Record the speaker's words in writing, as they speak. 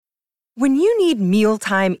When you need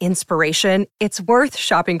mealtime inspiration, it's worth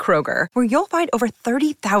shopping Kroger, where you'll find over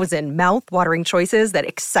 30,000 mouth-watering choices that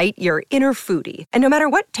excite your inner foodie. And no matter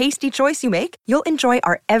what tasty choice you make, you'll enjoy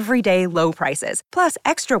our everyday low prices, plus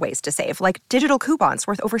extra ways to save, like digital coupons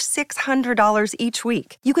worth over $600 each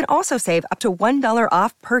week. You can also save up to $1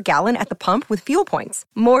 off per gallon at the pump with fuel points.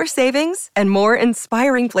 More savings and more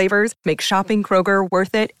inspiring flavors make shopping Kroger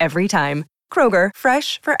worth it every time. Kroger,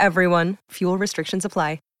 fresh for everyone. Fuel restrictions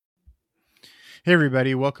apply. Hey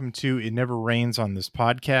everybody, welcome to It Never Rains on this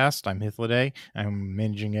podcast. I'm Hythloday. I'm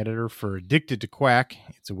managing editor for Addicted to Quack.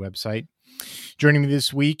 It's a website. Joining me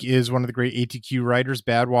this week is one of the great ATQ writers,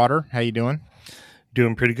 Badwater. How you doing?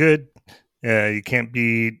 Doing pretty good. You can't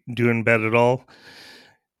be doing bad at all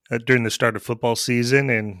during the start of football season,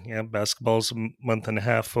 and basketball's a month and a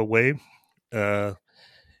half away.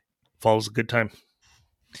 Fall's a good time.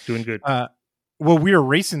 Doing good. Well, we are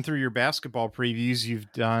racing through your basketball previews.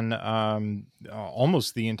 You've done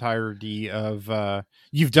almost the entirety of the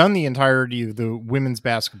women's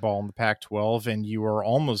basketball in the Pac-12, and you are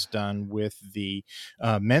almost done with the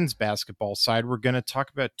men's basketball side. We're going to talk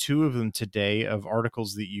about two of them today, of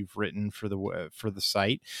articles that you've written for the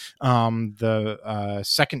site. The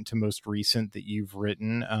second to most recent that you've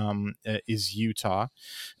written is Utah.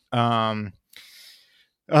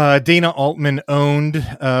 Dana Altman owned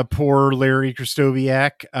poor Larry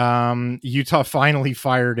Krystkowiak. Utah finally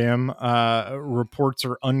fired him. Reports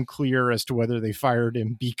are unclear as to whether they fired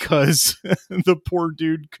him because the poor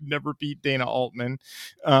dude could never beat Dana Altman.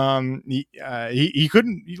 He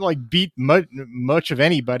couldn't beat much of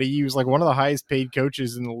anybody. He was like one of the highest paid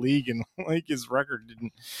coaches in the league, and like his record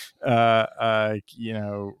didn't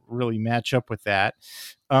really match up with that.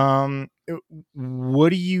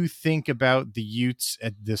 What do you think about the Utes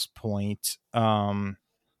at this point? Before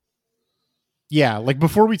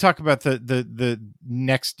we talk about the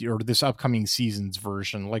next or this upcoming season's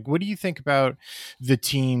version, what do you think about the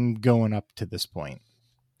team going up to this point?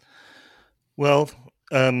 Well,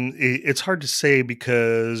 it's hard to say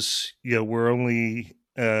because we're only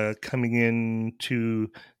coming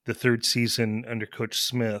into the third season under Coach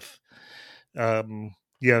Smith.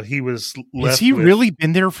 He was left. Has he really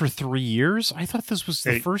been there for 3 years? I thought this was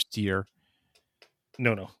the first year.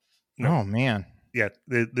 No. Oh, man. Yeah,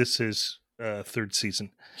 this is third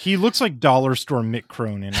season. He looks like dollar store Mick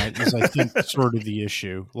Cronin, is I think sort of the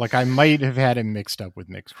issue. I might have had him mixed up with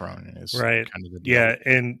Mick Cronin. Right. Kind of the deal. Yeah,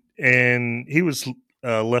 and he was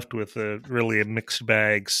left with really a mixed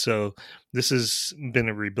bag. So this has been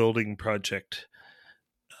a rebuilding project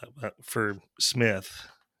for Smith.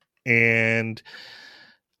 And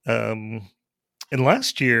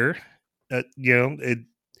last year, it,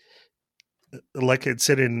 like it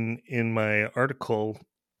said in my article,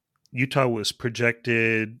 Utah was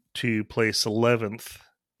projected to place 11th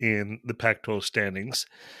in the Pac-12 standings,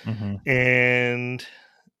 and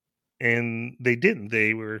they didn't.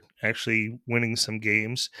 They were actually winning some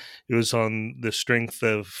games. It was on the strength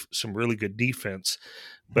of some really good defense,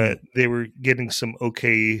 but they were getting some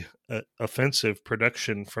okay offensive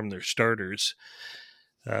production from their starters.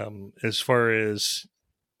 As far as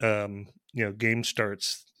game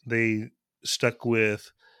starts, they stuck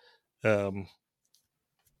with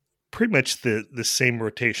pretty much the same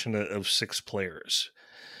rotation of 6 players.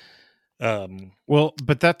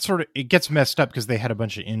 But that it gets messed up because they had a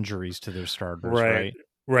bunch of injuries to their starters, right?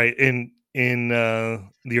 Right. In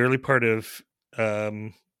the early part of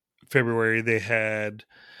February, they had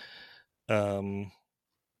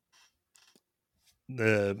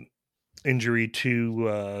the injury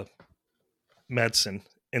to Madsen,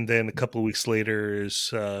 and then a couple of weeks later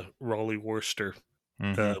is Raleigh Worcester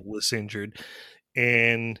was injured,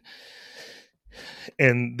 and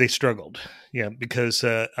they struggled, because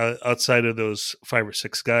outside of those 5 or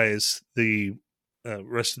 6 guys, the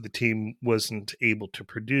rest of the team wasn't able to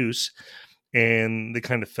produce, and they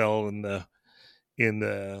kind of fell in the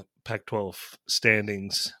Pac-12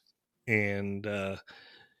 standings, and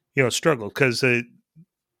struggled because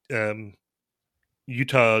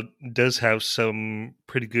Utah does have some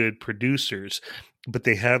pretty good producers, but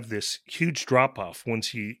they have this huge drop off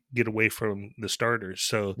once you get away from the starters.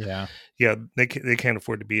 So they can't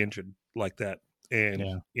afford to be injured like that.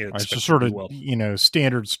 And it's just sort of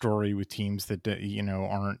standard story with teams that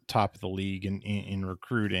aren't top of the league in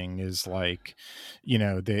recruiting is they'll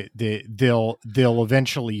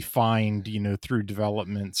eventually find through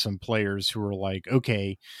development some players who are like,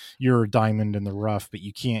 okay, you're a diamond in the rough, but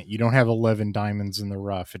you don't have 11 diamonds in the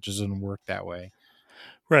rough. It just doesn't work that way.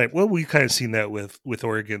 Right. Well, we've kind of seen that with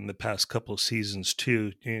Oregon the past couple of seasons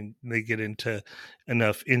too, and they get into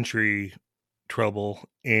enough injury trouble,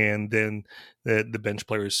 and then the bench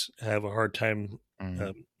players have a hard time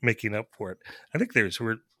making up for it. I think there's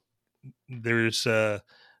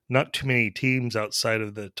not too many teams outside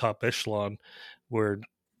of the top echelon where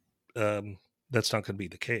that's not going to be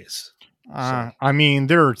the case. I mean,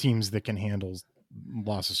 there are teams that can handle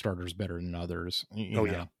loss of starters better than others.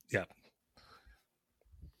 Yeah,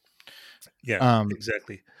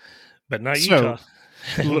 exactly. But not so, Utah.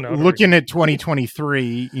 Looking at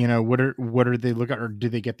 2023, what are they looking at, or do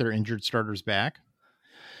they get their injured starters back?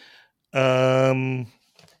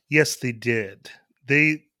 Yes, they did.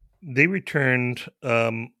 They returned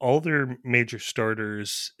all their major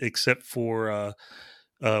starters except for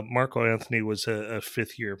Marco Anthony was a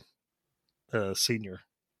fifth year senior.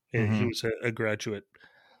 Mm-hmm. He was a graduate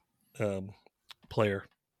player.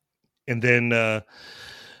 And then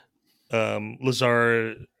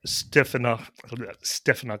Lazar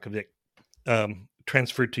Stefanovic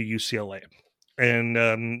transferred to UCLA. And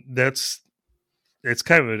it's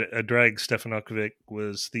kind of a drag. Stefanovic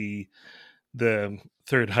was the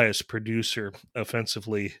third highest producer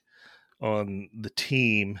offensively on the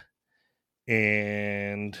team.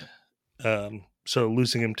 And so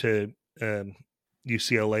losing him to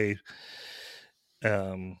UCLA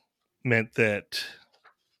meant that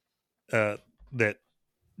that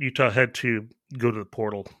Utah had to go to the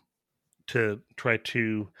portal to try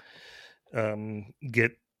to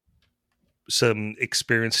get some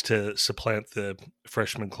experience to supplant the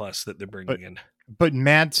freshman class that they're bringing in. But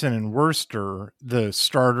Madsen and Worster, the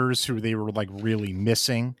starters who they were like really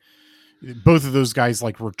missing, both of those guys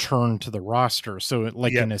like returned to the roster. So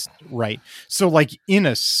like in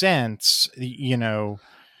a sense,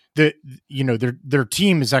 their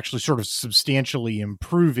team is actually sort of substantially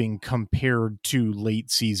improving compared to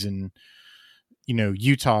late season,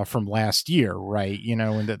 Utah from last year, right?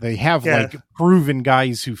 And that they have like proven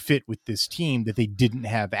guys who fit with this team that they didn't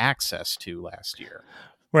have access to last year.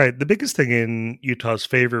 Right. The biggest thing in Utah's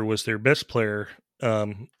favor was their best player,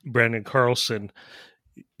 Brandon Carlson.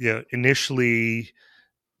 Initially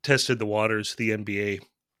tested the waters of the NBA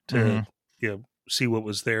to see what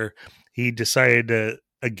was there. He decided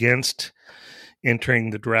against entering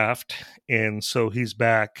the draft, and so he's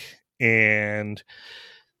back. And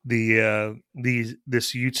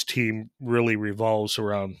this Utes team really revolves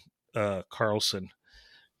around Carlson.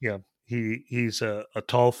 He's a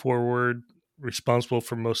tall forward, responsible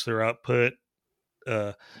for most of their output.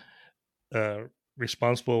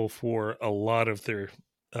 Responsible for a lot of their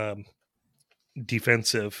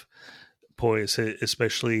defensive poise,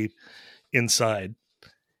 especially inside,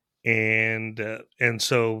 and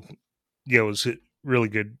so it was really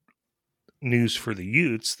good news for the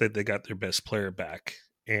Utes that they got their best player back,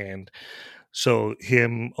 and so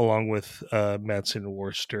him along with Madsen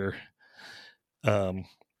Worster and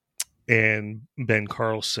Ben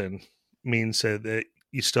Carlson means that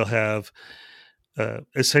you still have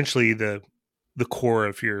essentially the core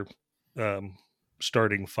of your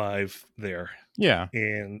starting five there. Yeah.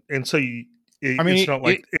 And so it's not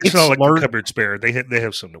like the cupboard's bare. They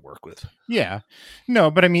have something to work with. Yeah.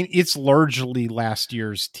 No, but I mean, it's largely last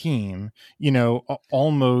year's team,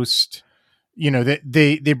 almost,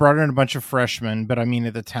 they brought in a bunch of freshmen, but I mean,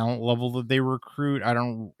 at the talent level that they recruit,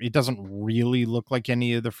 it doesn't really look like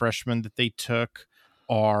any of the freshmen that they took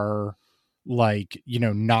are like,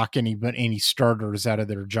 knock any starters out of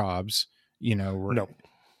their jobs, No.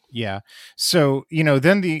 Yeah. So,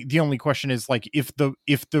 then the only question is like,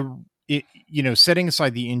 setting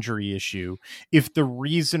aside the injury issue, if the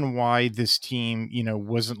reason why this team,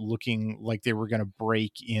 wasn't looking like they were going to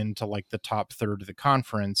break into like the top third of the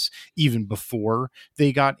conference, even before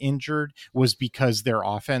they got injured, was because their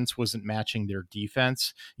offense wasn't matching their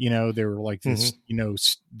defense. They were like this,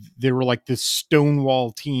 they were like this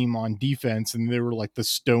Stonewall team on defense, and they were like the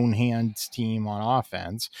Stonehands team on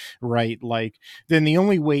offense, right? Like, then the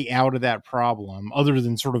only way out of that problem, other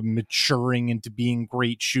than sort of maturing into being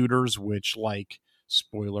great shooters, which, like,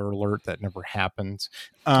 spoiler alert, that never happens.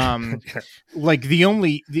 Like the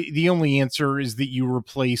only answer is that you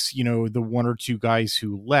replace, the one or two guys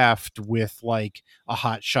who left with like a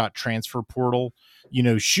hot shot transfer portal,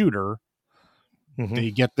 shooter. Mm-hmm.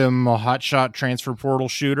 They get them a hot shot transfer portal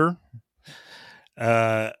shooter.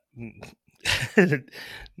 My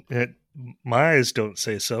eyes don't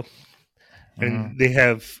say so. And they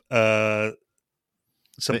have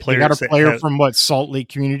some players. They got a player from Salt Lake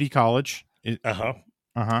Community College. And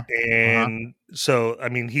so, I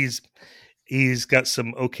mean, he's got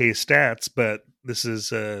some okay stats, but this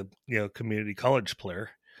is a community college player.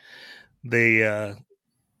 They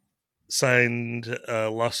signed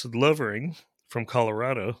Lawson Lovering from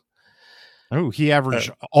Colorado, Oh, he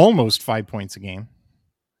averaged almost 5 points a game.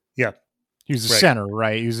 Yeah. He was a center,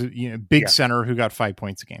 right? He was a big center who got 5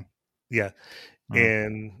 points a game. Yeah.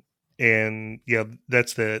 And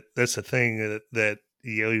that's the thing that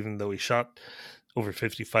even though he shot over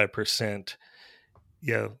 55%,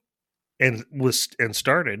 and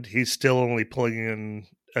started, he's still only pulling in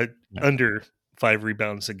under 5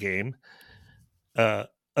 rebounds a game,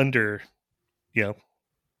 under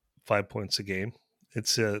 5 points a game.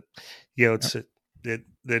 It's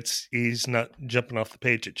he's not jumping off the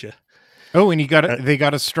page at you. Oh, and they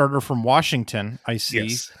got a starter from Washington, I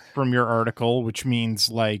see, from your article, which means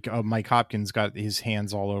like Mike Hopkins got his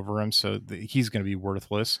hands all over him, so he's going to be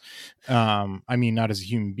worthless. I mean, not as a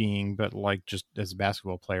human being, but like just as a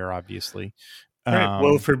basketball player, obviously. Right.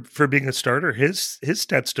 Well, for being a starter, his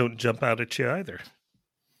stats don't jump out at you either.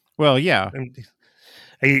 Well, yeah.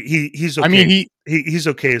 He's okay. I mean, he's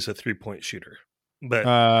okay as a 3-point shooter,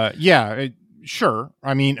 but sure.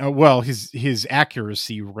 I mean, well, his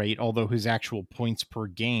accuracy rate, although his actual points per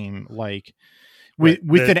game, like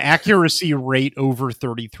with an accuracy rate over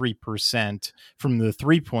 33% from the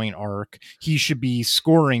 3-point arc, he should be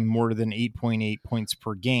scoring more than 8.8 points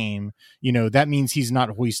per game. That means he's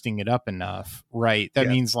not hoisting it up enough, right? That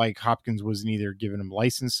means like Hopkins wasn't either giving him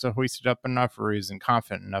license to hoist it up enough, or he isn't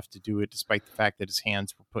confident enough to do it, despite the fact that his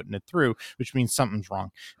hands were putting it through, which means something's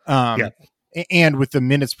wrong. And with the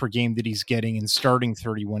minutes per game that he's getting and starting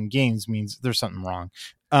 31 games means there's something wrong.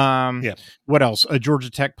 What else? A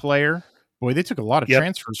Georgia Tech player. Boy, they took a lot of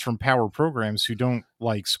transfers from power programs who don't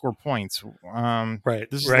like score points.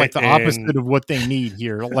 This is like the opposite of what they need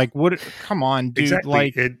here. Like, what? Come on, dude. Exactly.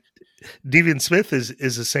 Like, Devian Smith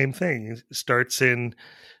is the same thing. He starts in.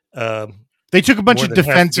 They took a bunch of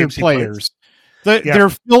defensive players. They're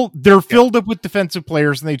filled up with defensive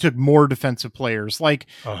players, and they took more defensive players. Like,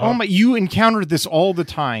 oh my! You encountered this all the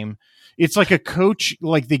time. It's like a coach,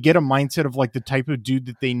 like they get a mindset of like the type of dude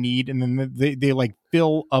that they need, and then they like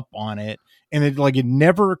fill up on it, and it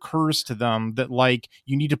never occurs to them that like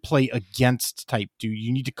you need to play against type dude.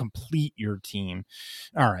 You need to complete your team.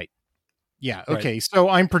 All right. Yeah. Okay. Right. So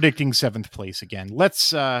I'm predicting 7th place again. Let's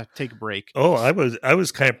take a break. Oh, I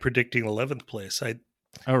was kind of predicting 11th place.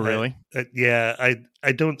 Oh, really?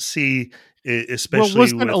 I don't see, especially. Well,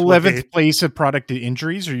 wasn't 11th place a product of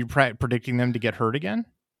injuries? Are you predicting them to get hurt again?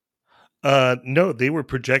 No, they were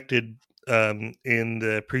projected in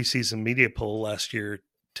the preseason media poll last year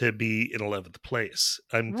to be in 11th place.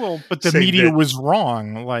 But the media was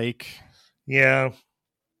wrong. Like, it'll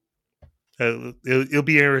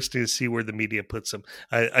be interesting to see where the media puts them.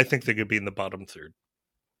 I think they're going to be in the bottom third.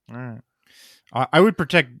 All right. I would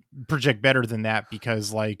project better than that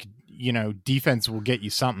because, like, defense will get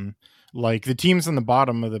you something. Like the teams on the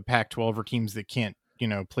bottom of the Pac-12 are teams that can't,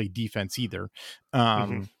 play defense either.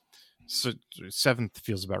 So 7th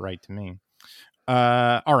feels about right to me.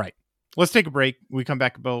 All right, let's take a break. When we come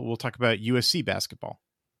back, we'll talk about USC basketball.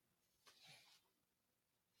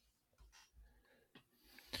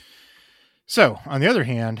 So, on the other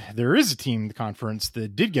hand, there is a team in the conference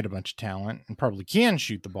that did get a bunch of talent and probably can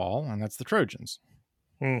shoot the ball, and that's the Trojans.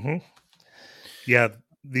 Mm-hmm. Yeah,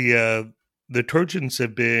 the Trojans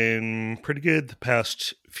have been pretty good the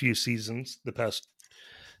past few seasons, the past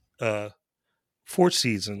 4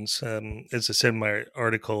 seasons. As I said in my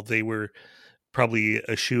article, they were probably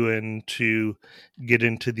a shoo-in to get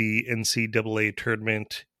into the NCAA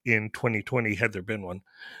tournament in 2020, had there been one.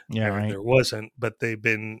 Yeah, right. There wasn't, but they've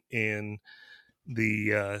been in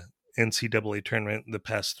the NCAA tournament the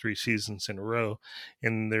past 3 seasons in a row,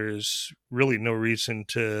 and there's really no reason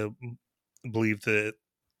to believe that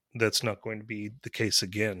that's not going to be the case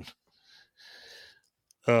again.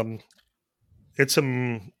 It's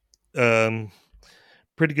some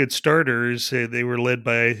pretty good starters. They were led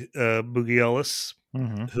by Boogie Ellis,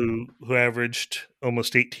 who averaged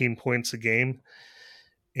almost 18 points a game,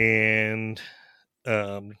 and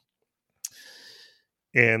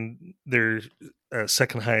their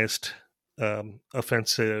second highest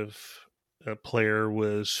offensive player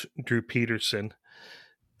was Drew Peterson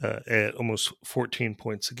at almost 14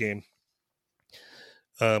 points a game.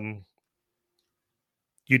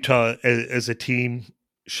 Utah, as a team,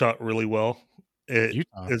 shot really well.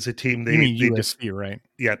 As a team, you mean USC, right?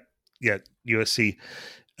 Yeah, USC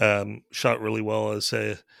shot really well as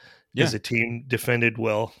a team, defended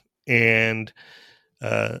well, and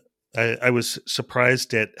I was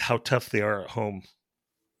surprised at how tough they are at home.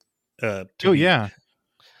 Yeah.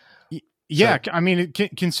 So, I mean,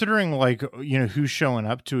 considering like who's showing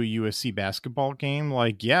up to a USC basketball game,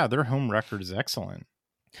 like their home record is excellent.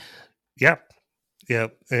 Yeah,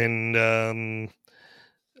 and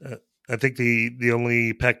I think the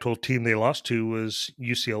only Pac-12 team they lost to was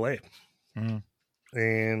UCLA,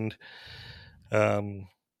 and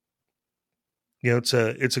it's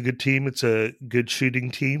a good team. It's a good shooting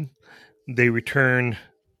team. They return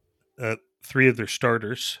 3 of their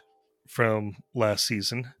starters from last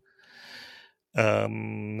season.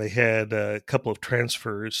 They had a couple of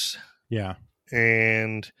transfers. Yeah.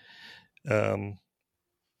 And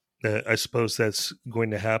I suppose that's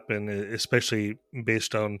going to happen, especially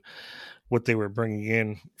based on what they were bringing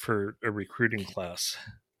in for a recruiting class.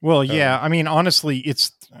 Well, yeah. I mean, honestly,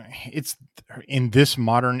 it's in this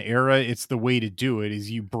modern era, it's the way to do it is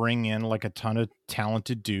you bring in like a ton of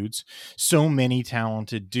talented dudes, so many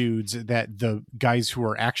talented dudes that the guys who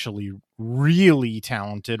are actually really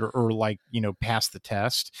talented or like, pass the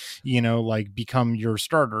test, like become your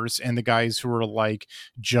starters, and the guys who are like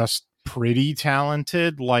just pretty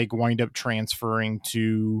talented like wind up transferring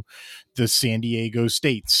to the San Diego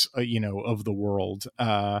States of the world,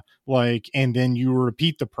 and then you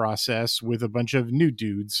repeat the process with a bunch of new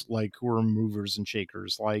dudes like who are movers and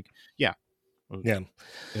shakers, that's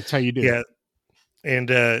how you do it. And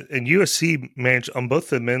USC managed on both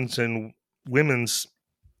the men's and women's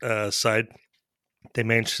side, they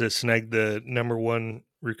managed to snag the number 1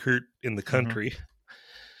 recruit in the country.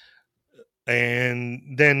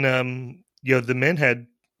 And then, the men had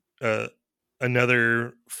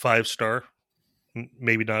another 5-star,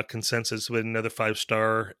 maybe not consensus, but another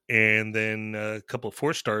 5-star, and then a couple of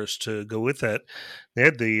 4-stars to go with that. They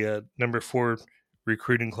had the number 4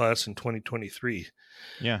 recruiting class in 2023.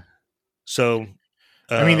 Yeah. So,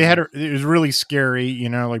 I mean, it was really scary,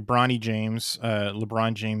 like Bronny James,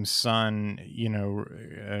 LeBron James' son,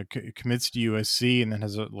 commits to USC and then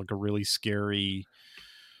has a really scary,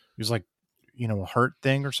 it was like, a heart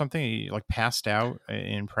thing or something. He like passed out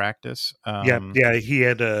in practice. He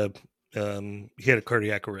had a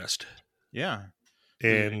cardiac arrest. Yeah.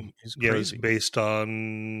 And it was based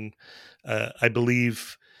on, I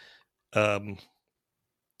believe, I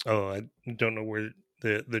don't know where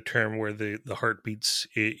the term where the heart beats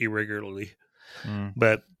irregularly.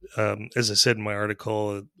 But as I said in my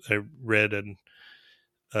article, I read an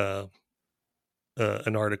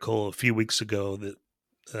article a few weeks ago that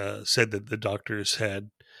said that the doctors had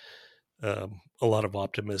a lot of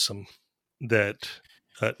optimism that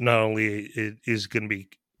not only it is going to be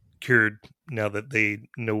cured now that they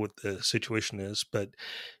know what the situation is, but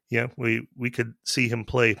we could see him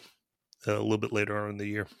play a little bit later on in the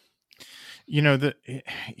year.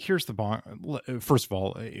 Here's the bond. First of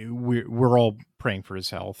all, we're all praying for his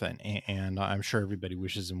health, and I'm sure everybody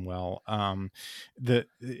wishes him well. The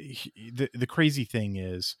crazy thing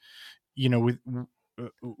is,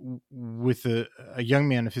 with a young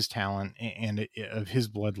man of his talent and of his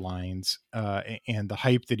bloodlines, and the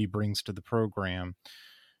hype that he brings to the program,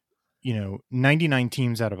 99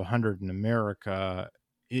 teams out of 100 in America,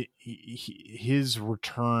 his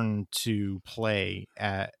return to play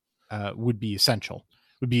at would be essential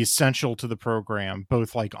to the program,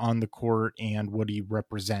 both like on the court and what he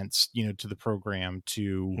represents, to the program,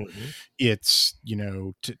 to it's,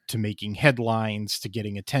 to making headlines, to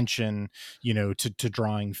getting attention, to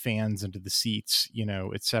drawing fans into the seats,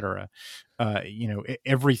 et cetera.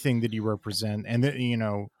 Everything that he represent, and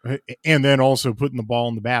then, and then also putting the ball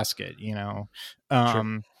in the basket, Sure.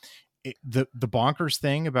 The bonkers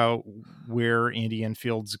thing about where Andy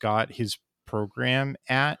Enfield's got his program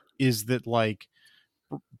at is that like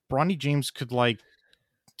Bronny James could like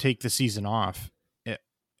take the season off at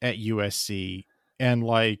USC and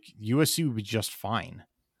like USC would be just fine.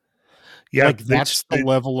 Yeah, like that's the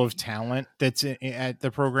level of talent that's at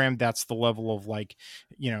the program. That's the level of like,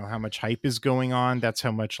 how much hype is going on. That's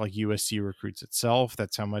how much like USC recruits itself.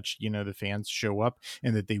 That's how much, the fans show up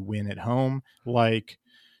and that they win at home. Like,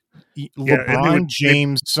 LeBron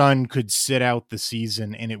James' son could sit out the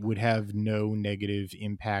season and it would have no negative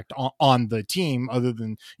impact on the team other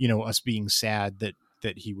than, us being sad that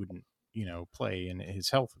he wouldn't, play, and his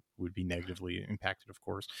health would be negatively impacted, of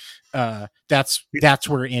course. That's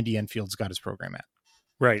where Andy Enfield's got his program at.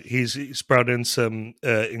 Right. He's brought in some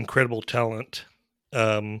incredible talent.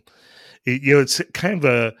 It's kind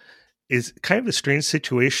of a strange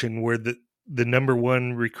situation where the number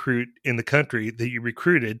 1 recruit in the country that you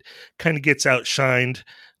recruited kind of gets outshined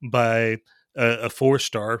by a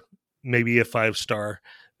 4-star, maybe a 5-star,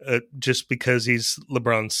 just because he's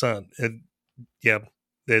LeBron's son. And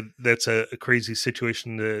that's a crazy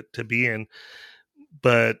situation to be in.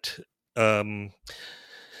 But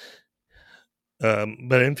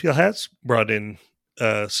Enfield has brought in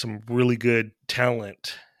some really good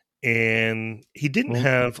talent, and he didn't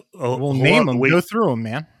have a name them. Go through them,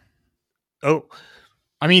 man. Oh,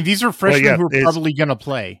 I mean, these are freshmen who are it's- probably going to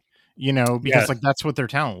play, you know, because Yeah. like that's what their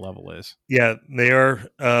talent level is. Yeah, they are.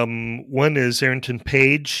 One is Arrington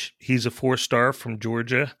Page. He's a 4-star from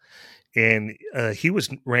Georgia, and he was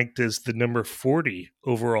ranked as the number 40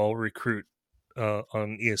 overall recruit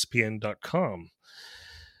on ESPN.com.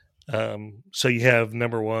 So you have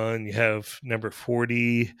number 1, you have number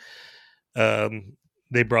 40.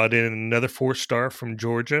 They brought in another 4-star from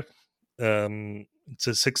Georgia. It's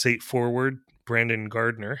a 6'8" forward, Brandon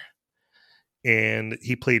Gardner, and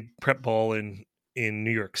he played prep ball in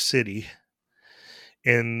New York City.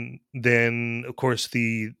 And then, of course,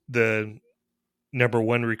 the number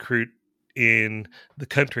 1 recruit in the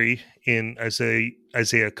country in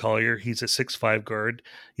Isaiah Collier. He's a 6'5" guard.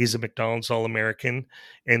 He's a McDonald's All-American,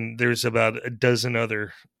 and there's about a dozen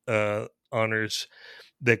other honors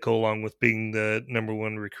that go along with being the number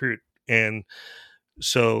 1 recruit. And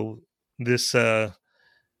so this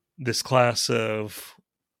class of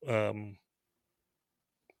 3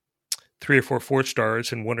 or 4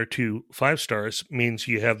 4-stars and 1 or 2 5-stars means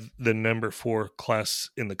you have the number 4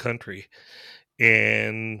 class in the country.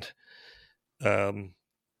 And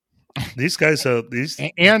these guys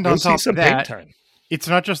and on top some of that, big time. It's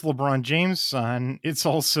not just LeBron James' son; it's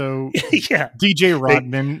also Yeah, DJ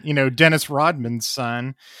Rodman. Dennis Rodman's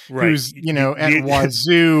son, right. Who's at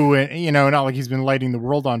Wazoo, and not like he's been lighting the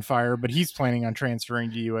world on fire, but he's planning on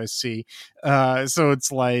transferring to USC. So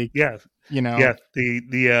it's like, the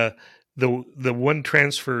one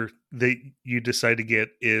transfer that you decide to get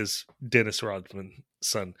is Dennis Rodman's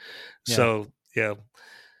son. Yeah. So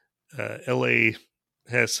LA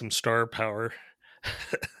has some star power.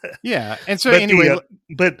 Yeah, and so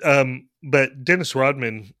but Dennis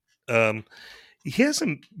Rodman, he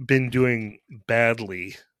hasn't been doing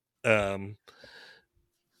badly. With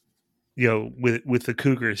the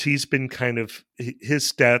Cougars, he's been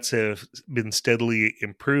his stats have been steadily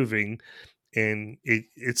improving, and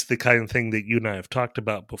it's the kind of thing that you and I have talked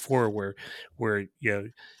about before, where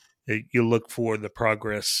you look for the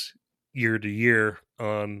progress year to year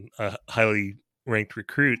on a highly ranked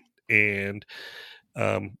recruit, and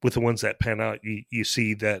with the ones that pan out, you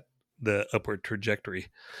see that the upward trajectory.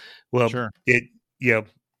 Well, sure.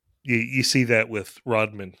 You see that with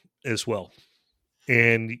Rodman as well,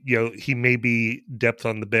 and he may be depth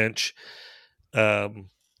on the bench, but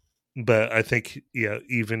I think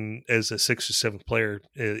even as a 6th or 7th player,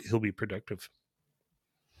 he'll be productive.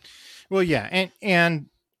 Well, yeah, and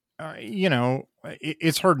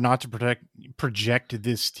it's hard not to project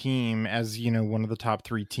this team as one of the top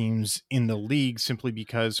 3 teams in the league, simply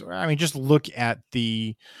because just look at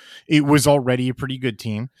it was already a pretty good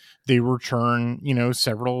team. They return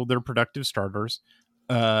several of their productive starters.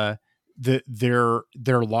 Their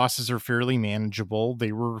losses are fairly manageable.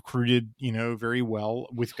 They were recruited very well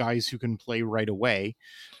with guys who can play right away.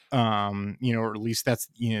 Or at least that's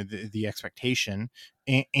the expectation,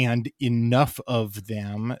 and enough of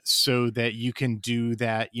them so that you can do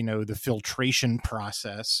that the filtration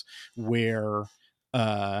process where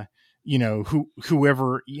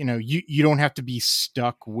whoever you don't have to be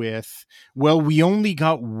stuck with, well, we only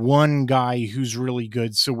got one guy who's really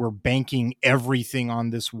good, so we're banking everything on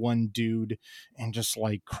this one dude and just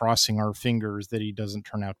like crossing our fingers that he doesn't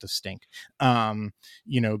turn out to stink.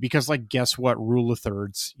 Because like, guess what, rule of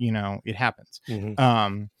thirds, it happens.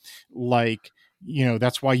 Mm-hmm.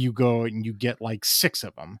 That's why you go and you get like 6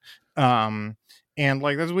 of them. And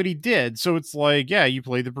like, that's what he did. So it's like, yeah, you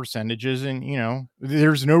play the percentages, and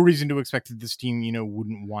there's no reason to expect that this team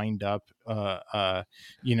wouldn't wind up at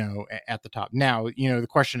the top. Now the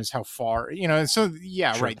question is how far, so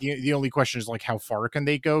yeah, sure. Right, the only question is like, how far can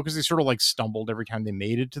they go, because they sort of like stumbled every time they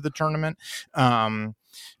made it to the tournament. They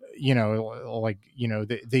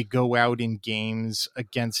go out in games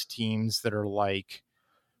against teams that are like,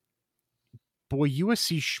 boy,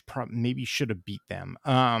 USC maybe should have beat them.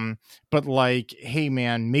 But like, hey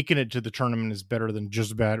man, making it to the tournament is better than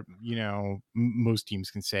just about, most teams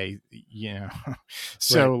can say,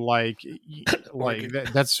 so right.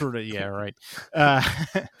 That's sort of, yeah, right.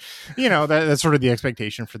 That's sort of the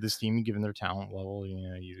expectation for this team, given their talent level.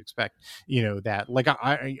 You'd expect, that. Like,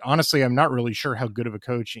 I honestly, I'm not really sure how good of a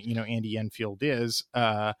coach, Andy Enfield is.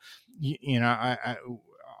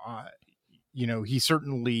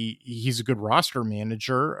 He's a good roster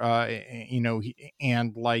manager,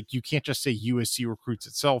 and like, you can't just say USC recruits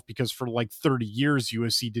itself, because for like 30 years,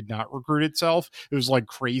 USC did not recruit itself. It was like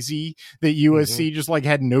crazy that USC just like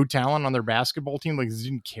had no talent on their basketball team. Like, they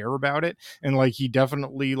didn't care about it. And like, he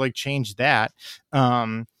definitely like changed that.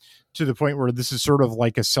 to the point where this is sort of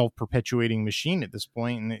like a self-perpetuating machine at this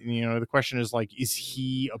point. And, you know, the question is like, is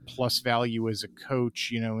he a plus value as a coach,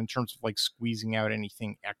 you know, in terms of like squeezing out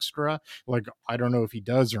anything extra? Like, I don't know if he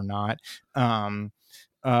does or not.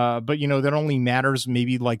 But you know, that only matters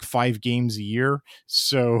maybe like 5 games a year.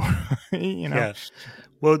 So, you know, Yeah.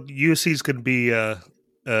 Well, USC is going to be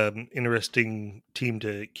interesting team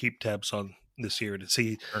to keep tabs on this year to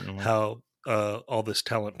see certainly. how all this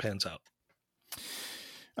talent pans out.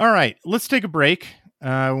 All right, let's take a break.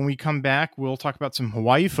 When we come back, we'll talk about some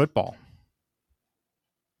Hawaii football.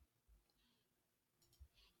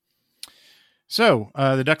 So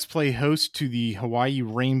the Ducks play host to the Hawaii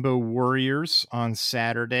Rainbow Warriors on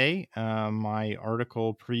Saturday. My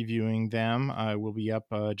article previewing them will be up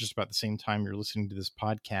just about the same time you're listening to this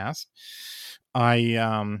podcast.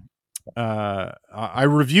 I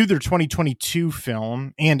reviewed their 2022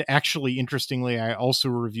 film, and actually, interestingly, I also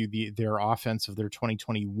reviewed their offense of their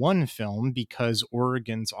 2021 film because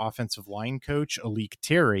Oregon's offensive line coach, Alik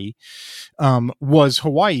Terry, was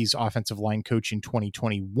Hawaii's offensive line coach in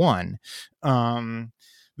 2021. The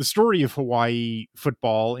story of Hawaii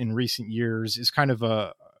football in recent years is kind of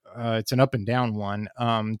it's an up and down one.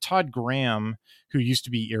 Todd Graham, who used to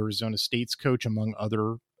be Arizona State's coach, among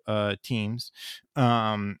other teams,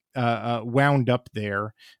 wound up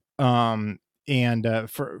there. And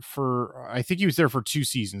for I think he was there for 2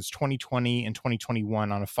 seasons, 2020 and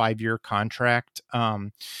 2021, on a 5-year contract.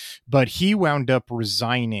 But he wound up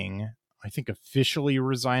resigning, I think officially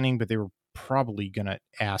resigning, but they were probably going to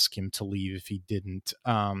ask him to leave if he didn't.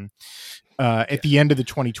 At the end of the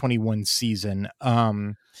 2021 season,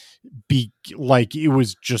 it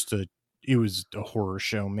was just it was a horror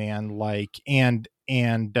show, man. Like, and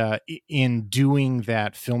in doing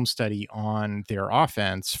that film study on their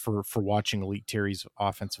offense for watching Alik Terry's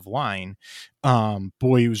offensive line,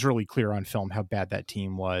 boy, it was really clear on film how bad that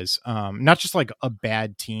team was. Not just like a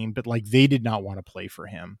bad team, but like they did not want to play for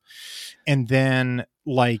him. And then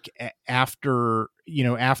like after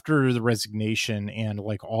the resignation and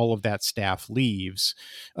like all of that staff leaves,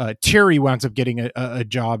 Terry winds up getting a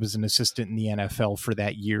job as an assistant in the NFL for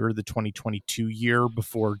that year, the 2022 year,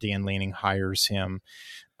 before Dan Lanning hires him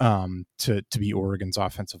to be Oregon's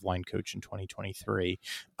offensive line coach in 2023.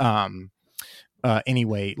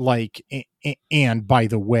 Anyway, like, and by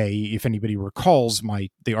the way, if anybody recalls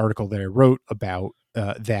the article that I wrote about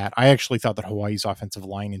that, I actually thought that Hawaii's offensive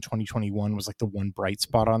line in 2021 was like the one bright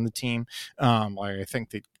spot on the team. I think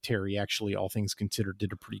that Terry actually, all things considered,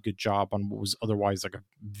 did a pretty good job on what was otherwise like a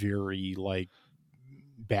very like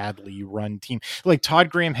badly run team. Like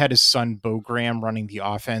Todd Graham had his son Bo Graham running the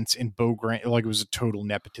offense, and Bo Graham, like, it was a total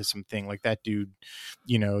nepotism thing. Like that dude,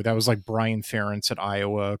 you know, that was like Brian Ferentz at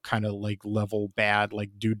Iowa, kind of like level bad.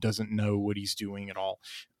 Like dude doesn't know what he's doing at all.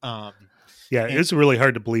 Yeah, it's really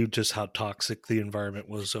hard to believe just how toxic the environment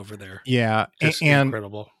was over there. Yeah, just and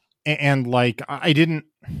incredible. And like I didn't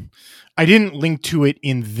link to it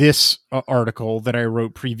in this article that I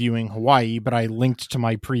wrote previewing Hawaii, but I linked to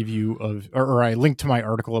my preview of, or I linked to my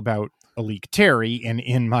article about Alik Terry, and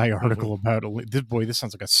in my article about this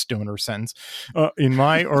sounds like a stoner sentence. In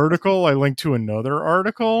my article, I linked to another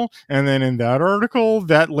article, and then in that article,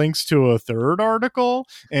 that links to a third article,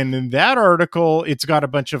 and in that article, it's got a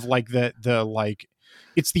bunch of like the like.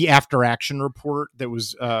 It's the after action report that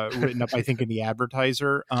was written up, I think, in the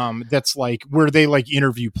Advertiser. That's like where they like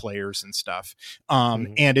interview players and stuff.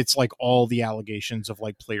 And it's like all the allegations of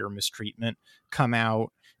like player mistreatment come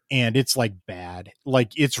out, and it's like bad.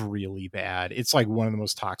 Like it's really bad. It's like one of the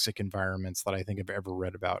most toxic environments that I think I've ever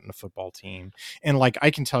read about in a football team. And like,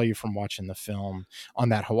 I can tell you from watching the film on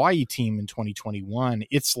that Hawaii team in 2021,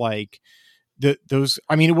 it's like, I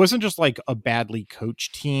mean, it wasn't just like a badly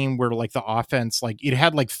coached team where like the offense, like it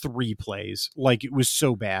had like 3 plays, like it was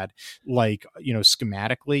so bad, like, you know,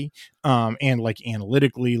 schematically, and like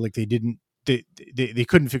analytically, like they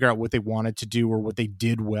couldn't figure out what they wanted to do or what they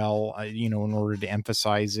did well, you know, in order to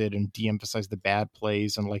emphasize it and de-emphasize the bad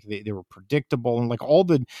plays. And like they were predictable, and like all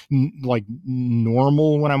the like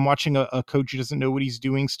normal when I'm watching a coach who doesn't know what he's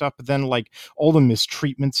doing stuff, but then like all the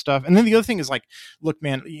mistreatment stuff. And then the other thing is like, look,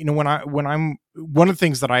 man, you know, when I'm one of the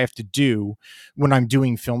things that I have to do when I'm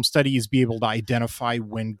doing film study is be able to identify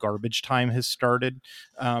when garbage time has started.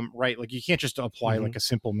 Right. Like you can't just apply like a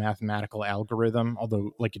simple mathematical algorithm,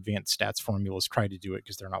 although like advanced stats formulas try to do it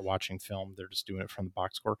because they're not watching film. They're just doing it from the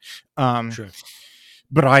box score. Sure.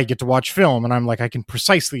 but I get to watch film, and I'm like, I can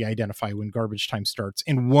precisely identify when garbage time starts.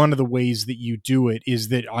 And one of the ways that you do it is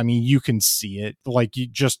that, I mean, you can see it, like, you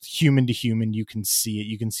just human to human, you can see it.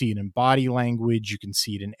 You can see it in body language, you can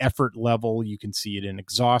see it in effort level, you can see it in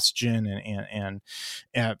exhaustion, and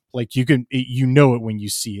like, you know it when you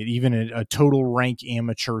see it. Even a total rank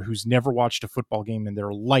amateur who's never watched a football game in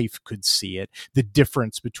their life could see it. The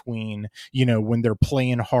difference between, you know, when they're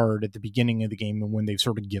playing hard at the beginning of the game and when they've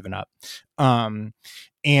sort of given up.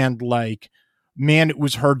 And like, man, it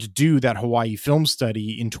was hard to do that Hawaii film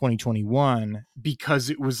study in 2021 because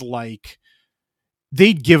it was like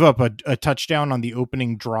they'd give up a touchdown on the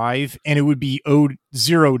opening drive and it would be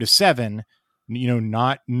 0-7, you know,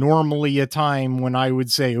 not normally a time when I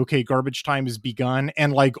would say, okay, garbage time has begun.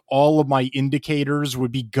 And like all of my indicators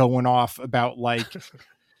would be going off about like,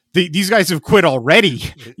 these guys have quit already.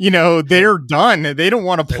 You know, they're done. They don't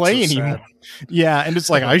want to play anymore. Sad. Yeah. And it's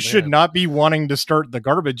like, I should not be wanting to start the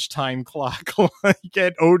garbage time clock like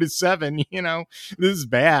at 0-7, you know, this is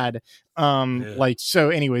bad. Like, so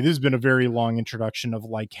anyway, this has been a very long introduction of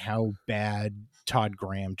like how bad Todd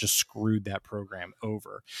Graham just screwed that program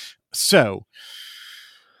over. So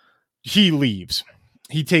he leaves.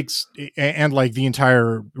 He takes, and like the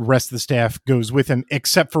entire rest of the staff goes with him,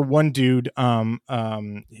 except for one dude, who's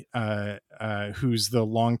the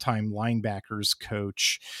longtime linebackers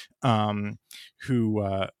coach,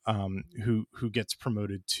 who gets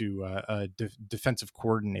promoted to a defensive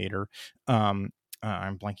coordinator. I'm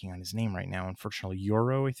blanking on his name right now. Unfortunately,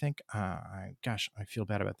 Yoro, I think. Gosh, I feel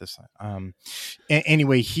bad about this.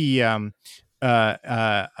 Anyway, he.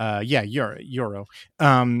 Yoro.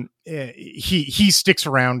 He sticks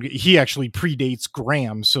around. He actually predates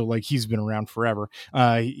Graham, so like he's been around forever.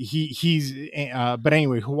 But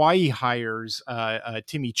anyway, Hawaii hires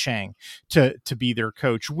Timmy Chang to be their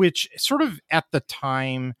coach, which sort of at the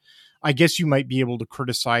time, I guess you might be able to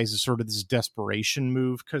criticize as sort of this desperation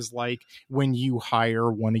move, because like when you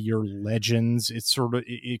hire one of your legends, it's sort of,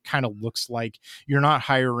 it kind of looks like you're not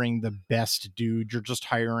hiring the best dude. You're just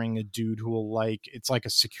hiring a dude who will like, it's like a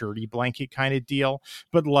security blanket kind of deal.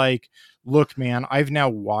 But like, look, man, I've now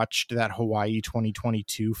watched that Hawaii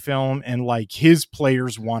 2022 film and like his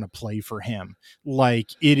players want to play for him. Like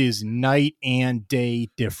it is night and day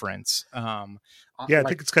difference. I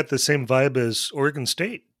think it's got the same vibe as Oregon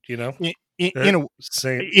State. You know,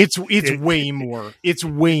 it's way more. It's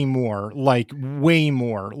way more. Like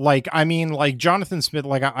I mean, like Jonathan Smith.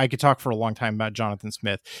 Like I could talk for a long time about Jonathan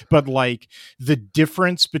Smith, but like the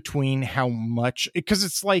difference between how much, because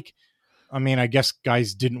it's like, I mean, I guess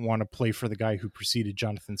guys didn't want to play for the guy who preceded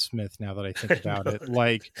Jonathan Smith. Now that I think about it,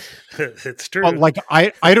 like it's true. Like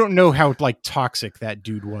I don't know how like toxic that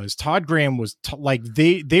dude was. Todd Graham was like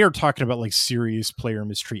they are talking about like serious player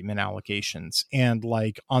mistreatment allegations. And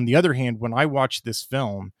like on the other hand, when I watch this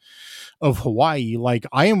film of Hawaii, like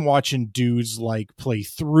I am watching dudes like play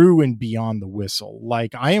through and beyond the whistle.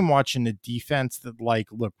 Like I am watching a defense that like,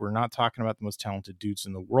 look, we're not talking about the most talented dudes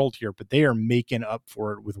in the world here, but they are making up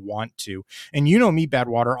for it with want to. And you know me,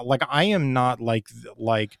 Badwater, like I am not like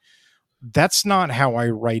that's not how I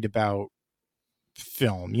write about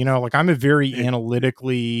film. You know, like I'm a very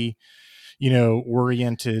analytically, you know,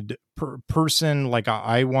 oriented person. Like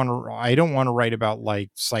I don't want to write about like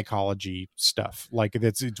psychology stuff. Like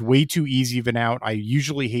it's way too easy of an out. I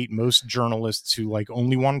usually hate most journalists who like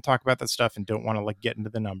only want to talk about that stuff and don't want to like get into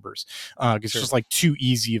the numbers. It's just like too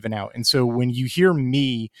easy of an out. And so when you hear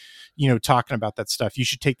me, you know, talking about that stuff, you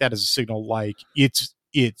should take that as a signal. Like it's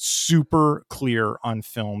super clear on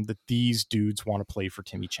film that these dudes want to play for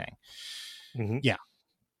Timmy Chang. Mm-hmm. Yeah.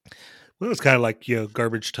 Well, it's kind of like, you know,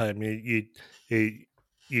 garbage time. You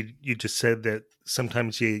just said that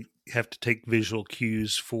sometimes you have to take visual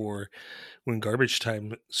cues for when garbage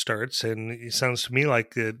time starts, and it sounds to me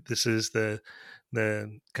like this is the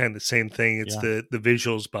kind of the same thing. It's the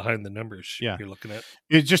visuals behind the numbers you're looking at.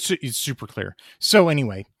 It's super clear. So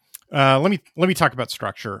anyway, let me talk about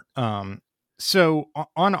structure. So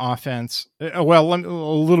on offense, a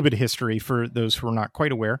little bit of history for those who are not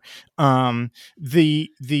quite aware.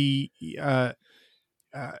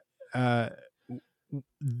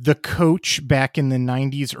 The coach back in the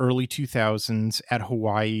 90s, early 2000s at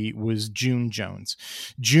Hawaii was June Jones.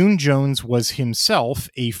 June Jones was himself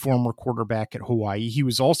a former quarterback at Hawaii. He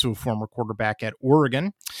was also a former quarterback at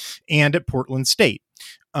Oregon and at Portland State.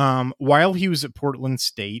 While he was at Portland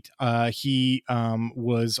State, he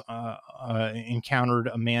was encountered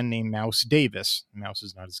a man named Mouse Davis. Mouse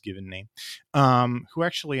is not his given name, who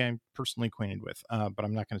actually I'm personally acquainted with, but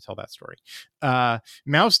I'm not going to tell that story.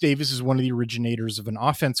 Mouse Davis is one of the originators of an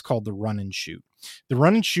offense called the run and shoot. The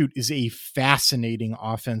run and shoot is a fascinating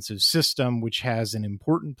offensive system which has an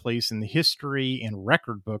important place in the history and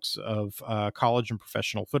record books of college and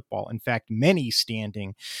professional football. In fact, many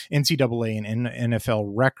standing NCAA and NFL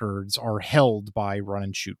records are held by run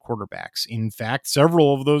and shoot quarterbacks. In fact,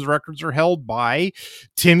 several of those records are held by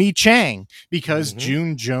Timmy Chang because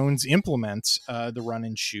June Jones implements the run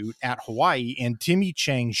and shoot at Hawaii, and Timmy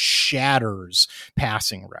Chang shatters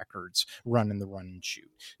passing records running the run and shoot.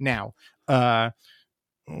 Now, a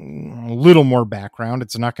little more background.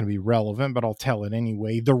 It's not going to be relevant, but I'll tell it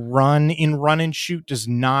anyway. The run in run and shoot does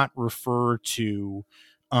not refer to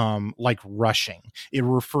like rushing. It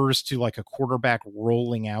refers to like a quarterback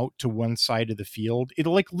rolling out to one side of the field. It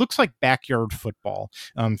like looks like backyard football.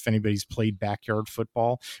 If anybody's played backyard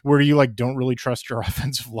football, where you like don't really trust your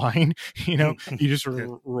offensive line, you know, you just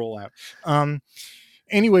roll out.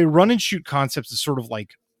 Anyway, run and shoot concepts is sort of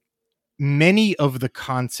like many of the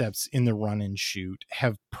concepts in the run and shoot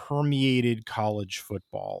have permeated college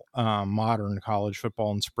football, modern college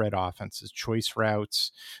football, and spread offenses, choice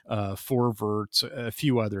routes, four verts, a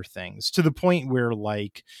few other things, to the point where,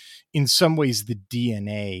 like, in some ways, the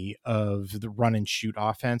DNA of the run and shoot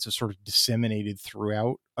offense is sort of disseminated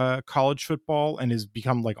throughout college football and has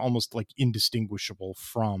become like almost like indistinguishable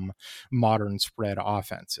from modern spread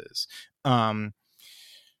offenses.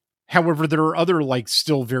 However, there are other like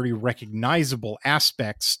still very recognizable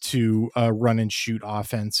aspects to run and shoot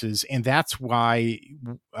offenses. And that's why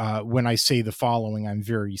when I say the following, I'm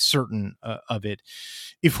very certain of it.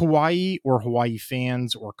 If Hawaii or Hawaii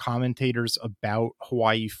fans or commentators about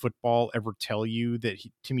Hawaii football ever tell you that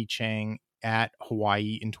Timmy Chang at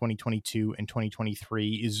Hawaii in 2022 and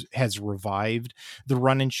 2023 has revived the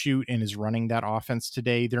run and shoot and is running that offense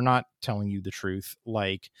today, they're not telling you the truth,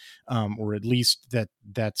 like, or at least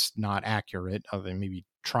that's not accurate. They may be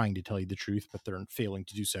trying to tell you the truth, but they're failing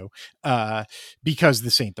to do so because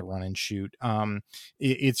this ain't the run and shoot.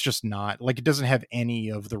 It's just not, like, it doesn't have any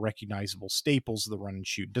of the recognizable staples of the run and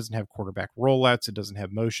shoot. It doesn't have quarterback rollouts. It doesn't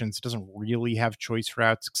have motions. It doesn't really have choice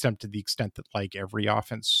routes, except to the extent that like every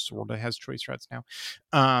offense sort of has choice routes now.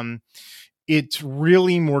 It's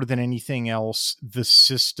really, more than anything else, the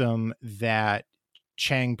system that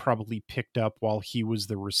Chang probably picked up while he was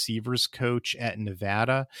the receivers coach at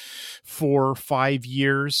Nevada for 5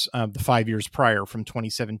 years, the 5 years prior, from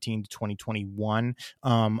 2017 to 2021,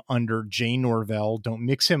 under Jay Norvell. Don't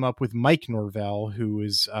mix him up with Mike Norvell, who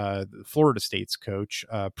is Florida State's coach,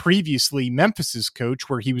 previously Memphis's coach,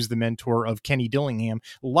 where he was the mentor of Kenny Dillingham.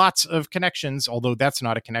 Lots of connections, although that's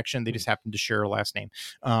not a connection. They just happen to share a last name,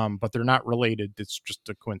 but they're not related. It's just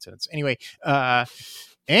a coincidence. Anyway,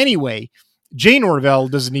 Jay Norvell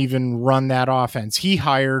doesn't even run that offense. He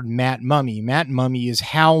hired Matt Mumme. Matt Mumme is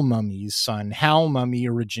Hal Mumme's son. Hal Mumme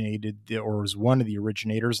originated, or was one of the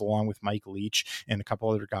originators, along with Mike Leach and a couple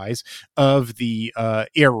other guys, of the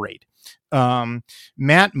air raid.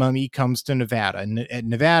 Matt Mumme comes to Nevada, and at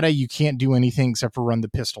Nevada you can't do anything except for run the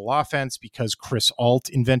pistol offense because Chris Alt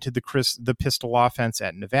invented the pistol offense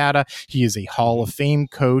at Nevada. He is a Hall of Fame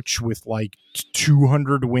coach with like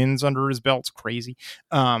 200 wins under his belt. It's crazy.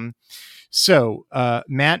 So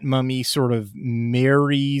Matt Mumme sort of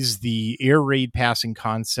marries the air raid passing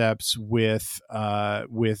concepts with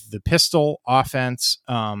the pistol offense.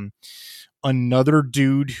 Another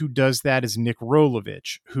dude who does that is Nick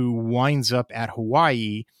Rolovich, who winds up at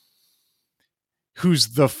Hawaii,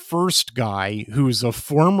 who's the first guy who's a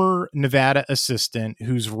former Nevada assistant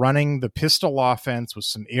who's running the pistol offense with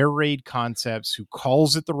some air raid concepts, who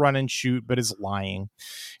calls it the run and shoot but is lying.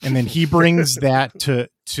 And then he brings that to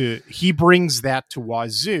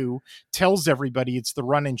Wazoo, tells everybody it's the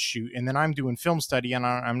run and shoot. And then I'm doing film study and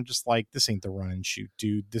I'm just like, this ain't the run and shoot,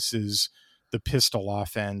 dude. This is the pistol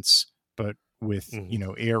offense, but with,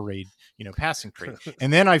 air raid, passing trade.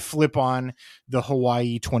 And then I flip on the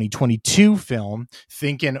Hawaii 2022 film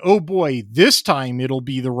thinking, oh boy, this time it'll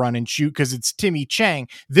be the run and shoot because it's Timmy Chang.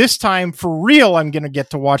 This time for real, I'm going to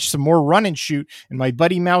get to watch some more run and shoot, and my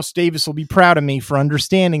buddy Mouse Davis will be proud of me for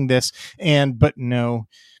understanding this. But no,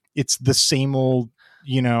 it's the same old,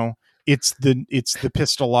 it's the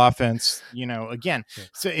pistol offense, again.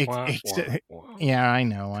 So yeah, I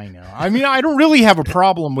know. I mean, I don't really have a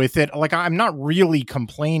problem with it. Like, I'm not really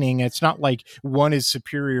complaining. It's not like one is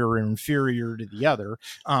superior or inferior to the other.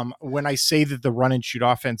 When I say that the run and shoot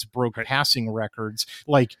offense broke passing records,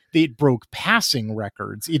 like, it broke passing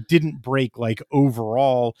records. It didn't break like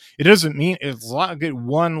overall. It doesn't mean it's like it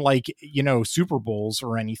won like, Super Bowls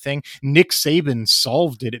or anything. Nick Saban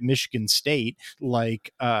solved it at Michigan State.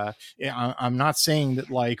 Like, I'm not saying that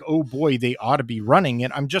like, oh boy, they ought to be running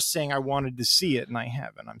it. I'm just saying I wanted to see it and I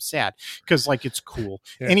haven't. I'm sad because like it's cool.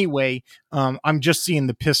 Yeah. Anyway, I'm just seeing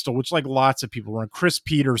the pistol, which like lots of people run. Chris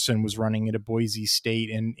Peterson was running it at Boise State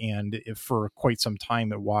and for quite some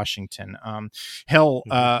time at Washington.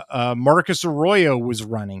 Marcus Arroyo was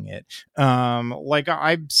running it. Like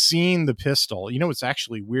I've seen the pistol. You know what's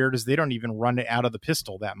actually weird is they don't even run it out of the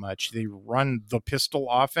pistol that much. They run the pistol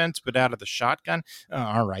offense, but out of the shotgun.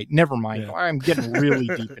 All right, never mind. Yeah. I'm getting really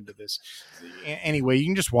deep into this. Anyway, you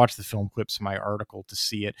can just watch the film clips in my article to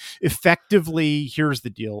see it. Effectively, here's the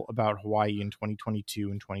deal about Hawaii in 2022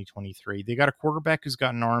 and 2023. They got a quarterback who's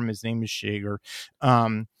got an arm. His name is Shager.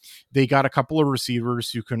 They got a couple of receivers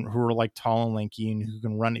who are like tall and lanky and who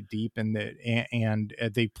can run it deep. And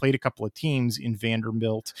they played a couple of teams in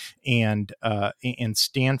Vanderbilt and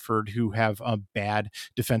Stanford who have bad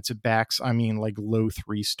defensive backs. I mean, like low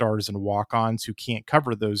 3 stars and walk-ons who can't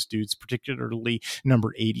cover those dudes, particularly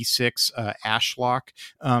number 86, Ashlock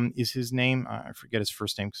is his name. I forget his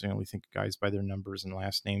first name because I only think of guys by their numbers and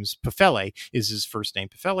last names. Pefele is his first name.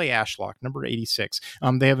 Pefele Ashlock, number 86.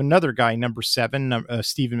 They have another guy, number 7,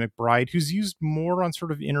 Stephen McBride, who's used more on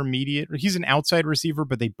sort of intermediate. He's an outside receiver,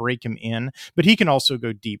 but they break him in. But he can also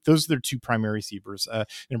go deep. Those are their 2 primary receivers.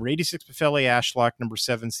 Number 86, Pefele Ashlock. Number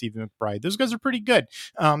 7, Stephen McBride. Those guys are pretty good.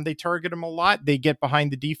 They target him a lot. They get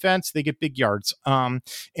behind the defense. They get big yards.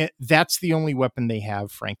 That's the only weapon they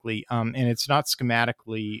have, frankly. And it's not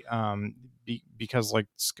schematically because like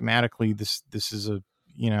schematically this is a,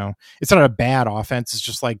 you know, it's not a bad offense. It's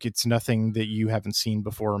just like it's nothing that you haven't seen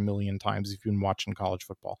before a million times if you've been watching college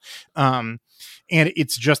football. And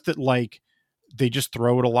it's just that like they just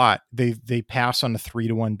throw it a lot. They pass on a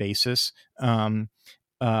 3-to-1 basis.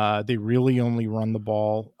 They really only run the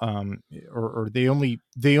ball, or they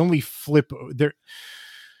only flip.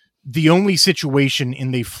 The only situation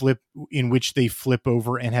in which they flip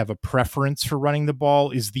over and have a preference for running the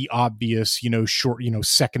ball is the obvious, you know, short, you know,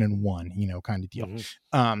 2nd and 1, you know, kind of deal.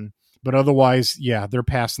 Mm-hmm. But otherwise, yeah, they're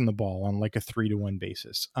passing the ball on like a 3-to-1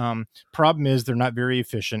 basis. Problem is they're not very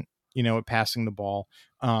efficient, you know, at passing the ball.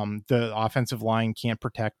 The offensive line can't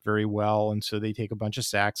protect very well, and so they take a bunch of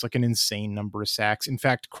sacks, like an insane number of sacks. In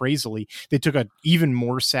fact, crazily, they took even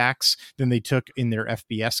more sacks than they took in their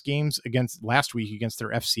FBS games last week against their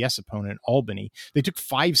FCS opponent, Albany. They took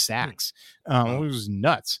 5 sacks. It was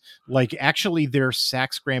nuts. Like actually their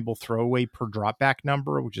sack scramble throwaway per dropback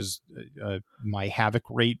number, which is my havoc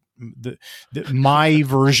rate. My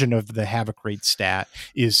version of the havoc rate stat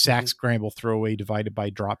is sack scramble throwaway divided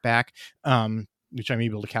by dropback. Which I'm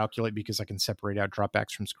able to calculate because I can separate out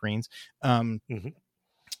dropbacks from screens. And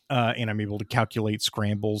I'm able to calculate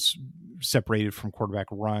scrambles separated from quarterback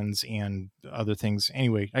runs and other things.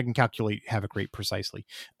 Anyway, I can calculate havoc rate precisely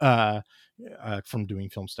from doing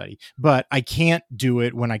film study. But I can't do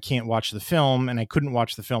it when I can't watch the film, and I couldn't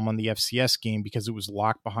watch the film on the FCS game because it was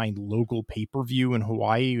locked behind local pay-per-view in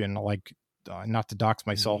Hawaii, and like, not to dox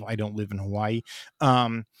myself, I don't live in Hawaii.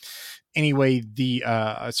 Anyway,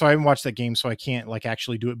 so I haven't watched that game, so I can't like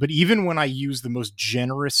actually do it. But even when I use the most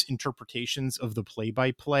generous interpretations of the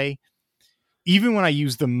play-by-play,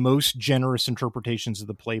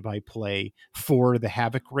 for the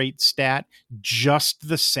havoc rate stat, just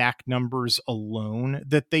the sack numbers alone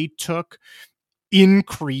that they took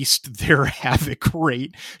increased their havoc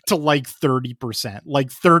rate to like 30%,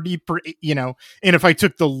 like 30 per, you know, and if I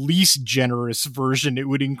took the least generous version, it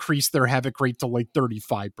would increase their havoc rate to like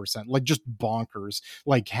 35%, like just bonkers,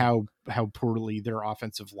 like how poorly their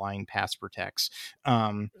offensive line pass protects.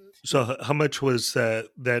 So how much was that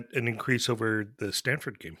an increase over the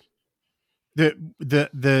Stanford game? They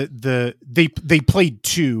played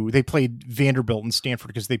 2. They played Vanderbilt and Stanford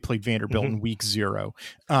because they played Vanderbilt in week 0.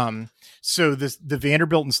 So the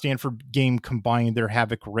Vanderbilt and Stanford game combined their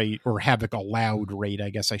havoc rate, or havoc allowed rate, I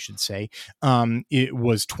guess I should say. It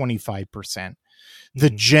was 25%. The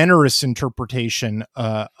generous interpretation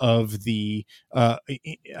of the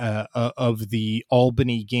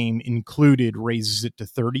Albany game included raises it to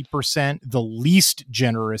 30%. The least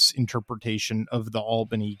generous interpretation of the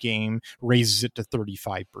Albany game raises it to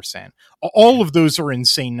 35%. All of those are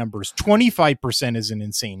insane numbers. 25% is an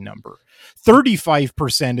insane number.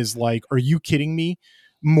 35% is like, are you kidding me?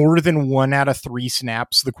 More than 1 out of 3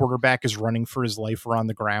 snaps the quarterback is running for his life or on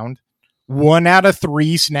the ground. 1 out of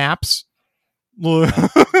 3 snaps. You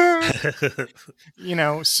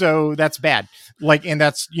know, so that's bad. Like, and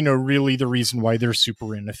that's, you know, really the reason why they're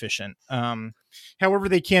super inefficient. However,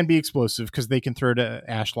 they can be explosive because they can throw to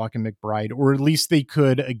Ashlock and McBride, or at least they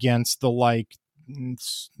could against the like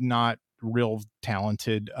not real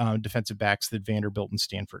talented defensive backs that Vanderbilt and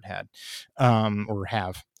Stanford had or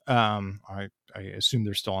have. I assume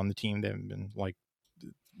they're still on the team. They haven't been like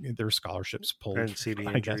their scholarships pulled. I didn't see the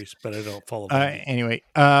injuries, but I don't follow. Anyway,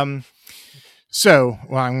 so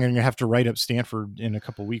well, I'm going to have to write up Stanford in a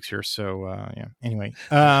couple weeks here. So yeah. Anyway,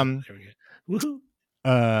 Woohoo!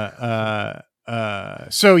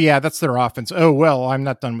 So yeah, that's their offense. Oh well, I'm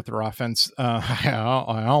not done with their offense.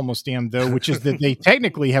 I almost am though, which is that they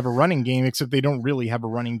technically have a running game, except they don't really have a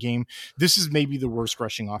running game. This is maybe the worst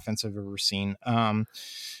rushing offense I've ever seen.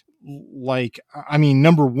 Like, I mean,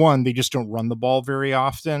 number one, they just don't run the ball very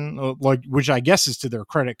often, like, which I guess is to their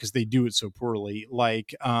credit because they do it so poorly.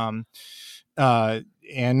 Like, and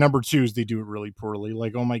number two is they do it really poorly.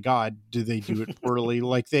 Like, oh my God, do they do it poorly?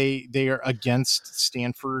 Like they are against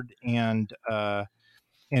Stanford and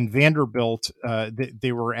Vanderbilt.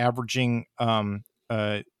 They were averaging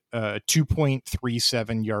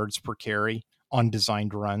 2.37 yards per carry on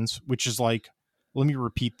designed runs, which is like, let me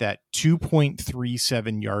repeat that,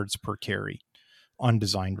 2.37 yards per carry on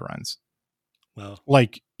designed runs. Well,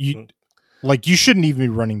 like you shouldn't even be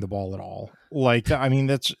running the ball at all. Like, I mean,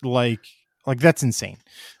 that's like that's insane.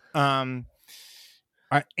 And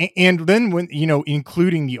then when,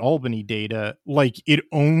 including the Albany data, like it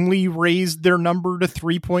only raised their number to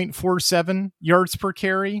 3.47 yards per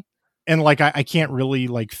carry. And like, I can't really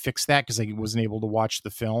like fix that because I wasn't able to watch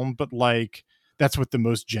the film, but like, that's what the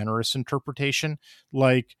most generous interpretation,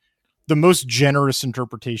 like the most generous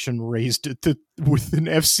interpretation raised it to, with an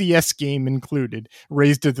FCS game included,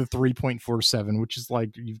 raised it to 3.47, which is like,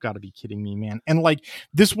 you've got to be kidding me, man. And like,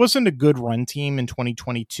 this wasn't a good run team in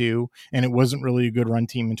 2022, and it wasn't really a good run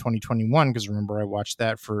team in 2021, because remember, I watched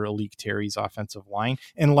that for Alik Terry's offensive line,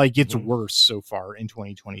 and like, it's worse so far in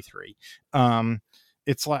 2023.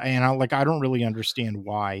 It's like, and I don't really understand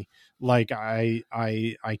why. Like, I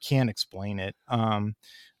can't explain it.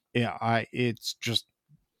 It's just,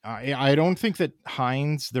 I don't think that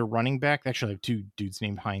Hines, their running back, actually I have two dudes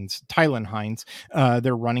named Hines, Tylan Hines,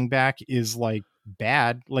 their running back is like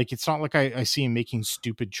bad. Like, it's not like I see him making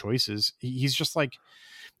stupid choices. He's just like,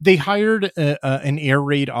 they hired an air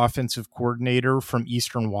raid offensive coordinator from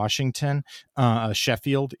Eastern Washington.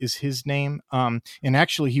 Sheffield is his name. And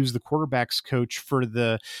actually he was the quarterback's coach for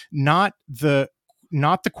not the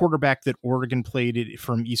quarterback that Oregon played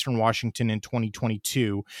from Eastern Washington in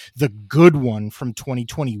 2022, the good one from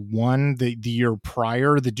 2021, the year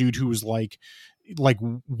prior, the dude who was like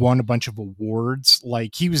won a bunch of awards.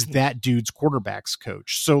 Like, he was that dude's quarterback's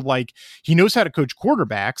coach. So like, he knows how to coach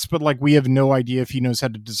quarterbacks, but like, we have no idea if he knows how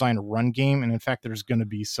to design a run game. And in fact, there's going to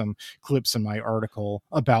be some clips in my article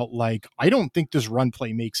about like, I don't think this run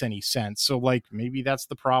play makes any sense. So like, maybe that's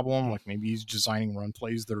the problem. Like, maybe he's designing run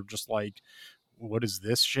plays that are just like, what is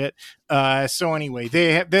this shit? So anyway,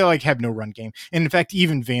 they like have no run game. And in fact,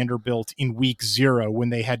 even Vanderbilt in week 0, when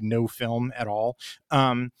they had no film at all,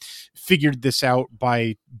 figured this out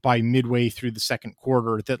by midway through the second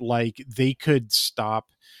quarter, that like they could stop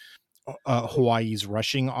Hawaii's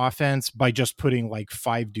rushing offense by just putting like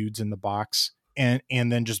 5 dudes in the box and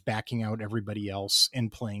then just backing out everybody else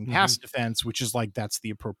and playing pass defense, which is like, that's the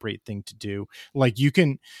appropriate thing to do. Like, you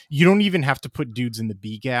don't even have to put dudes in the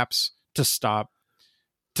B gaps to stop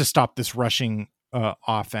this rushing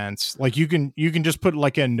offense. Like, you can just put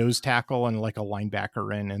like a nose tackle and like a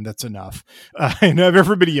linebacker in, and that's enough, and have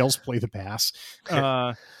everybody else play the pass.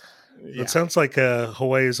 It sounds like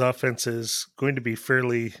Hawaii's offense is going to be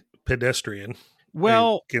fairly pedestrian.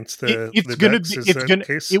 Well, against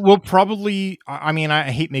it will probably, I mean,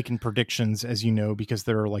 I hate making predictions, as you know, because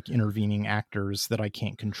there are like intervening actors that I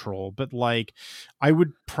can't control, but like, I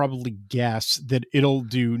would probably guess that it'll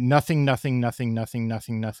do nothing, and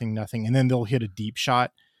then they'll hit a deep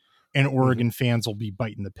shot, and Oregon fans will be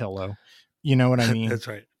biting the pillow. You know what I mean? That's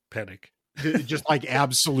right. Panic. Just like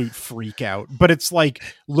absolute freak out. But it's like,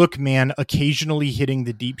 look, man, occasionally hitting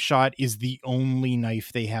the deep shot is the only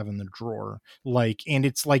knife they have in the drawer. Like, and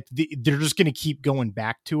it's like they're just going to keep going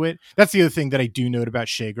back to it. That's the other thing that I do note about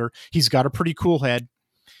Shager. He's got a pretty cool head.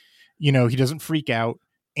 He doesn't freak out.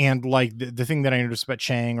 And like the thing that I noticed about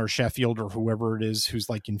Chang or Sheffield or whoever it is who's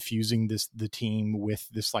like infusing the team with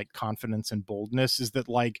this like confidence and boldness is that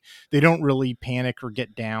like, they don't really panic or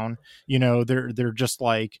get down. They're just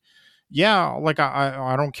like, yeah, like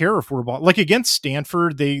I don't care if we're like against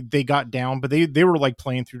Stanford, they got down, but they were like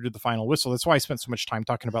playing through to the final whistle. That's why I spent so much time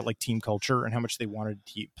talking about like team culture and how much they wanted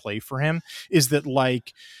to play for him, is that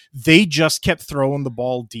like they just kept throwing the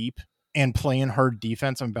ball deep and playing hard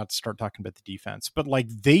defense. I'm about to start talking about the defense, but like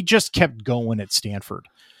they just kept going at Stanford.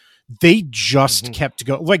 They just kept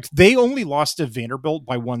going. Like, they only lost to Vanderbilt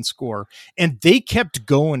by 1 score, and they kept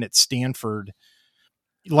going at Stanford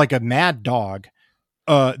like a mad dog.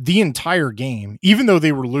 the entire game, even though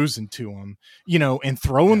they were losing to them, you know, and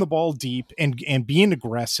throwing the ball deep and being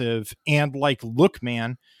aggressive and like, look,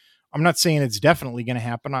 man, I'm not saying it's definitely going to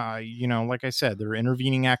happen. You know, like I said, there are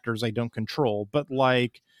intervening actors I don't control, but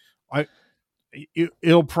like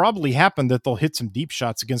it'll probably happen that they'll hit some deep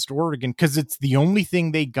shots against Oregon because it's the only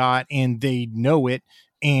thing they got and they know it.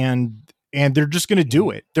 And they're just going to do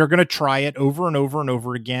it. They're going to try it over and over and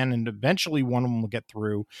over again. And eventually one of them will get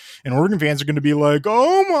through and Oregon fans are going to be like,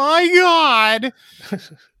 oh my God.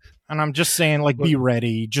 And I'm just saying, like, be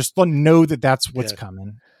ready. Just know that that's what's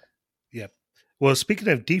coming. Yep. Well, speaking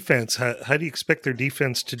of defense, how do you expect their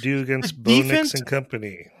defense to do against Bo Nix and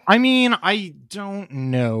company? I mean, I don't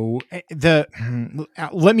know.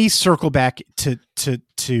 Let me circle back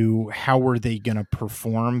to how are they going to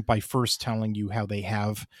perform by first telling you how they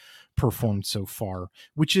have performed so far,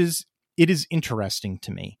 which is, it is interesting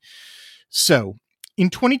to me. So in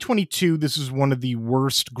 2022, this is one of the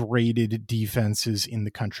worst graded defenses in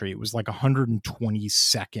the country. It was like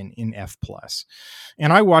 122nd in F+.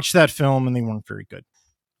 And I watched that film and they weren't very good.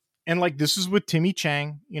 And like, this is with Timmy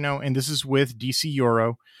Chang, you know, and this is with DC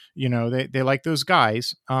Euro, you know, they like those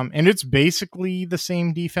guys. And it's basically the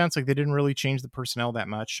same defense. Like, they didn't really change the personnel that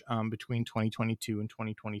much between 2022 and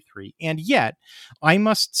 2023. And yet I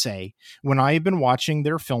must say, when I have been watching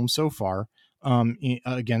their film so far,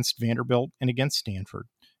 against Vanderbilt and against Stanford.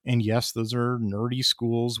 And yes, those are nerdy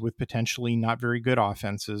schools with potentially not very good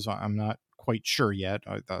offenses. I'm not quite sure yet.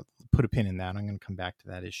 I'll put a pin in that. I'm going to come back to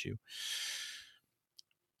that issue.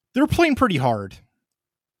 They're playing pretty hard.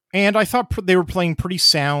 And I thought they were playing pretty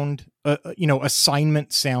sound, you know,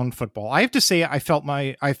 assignment sound football. I have to say, I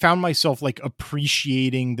found myself like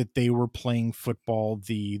appreciating that they were playing football.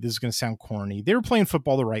 This is going to sound corny. They were playing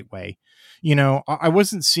football the right way. You know, I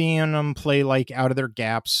wasn't seeing them play like out of their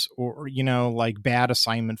gaps or, you know, like bad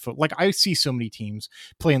assignment foot. Like, I see so many teams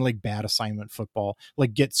playing like bad assignment football,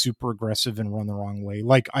 like get super aggressive and run the wrong way.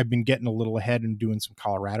 Like, I've been getting a little ahead and doing some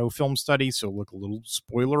Colorado film studies. So look, a little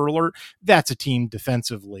spoiler alert. That's a team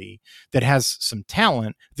defensively that has some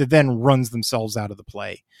talent that then runs themselves out of the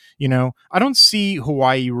play. You know, I don't see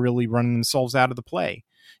Hawaii really running themselves out of the play.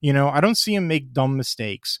 You know, I don't see him make dumb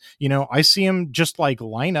mistakes. You know, I see him just like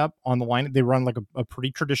line up on the line. They run like a pretty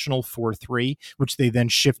traditional 4-3, which they then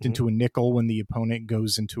shift into a nickel when the opponent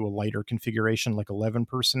goes into a lighter configuration, like 11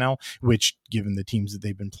 personnel, which, given the teams that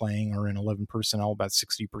they've been playing are in 11 personnel about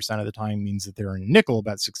 60% of the time, means that they're in nickel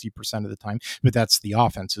about 60% of the time, but that's the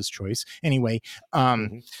offense's choice. Anyway,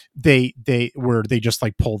 they just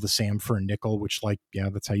like pull the Sam for a nickel, which, like, yeah,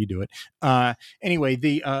 that's how you do it. Anyway,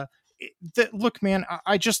 look, man,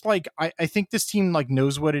 I just like, I think this team like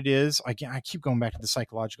knows what it is. I keep going back to the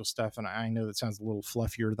psychological stuff, and I know that sounds a little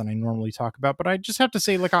fluffier than I normally talk about, but I just have to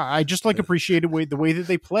say, like, I just like appreciate the way that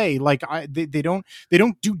they play. Like, they don't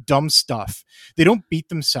do dumb stuff. They don't beat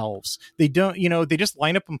themselves. They don't, you know, they just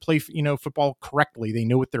line up and play, you know, football correctly. They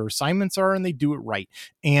know what their assignments are and they do it right.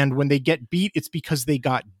 And when they get beat, it's because they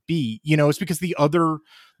got beat. You know, it's because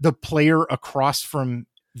the player across from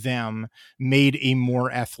them made a more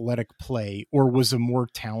athletic play or was a more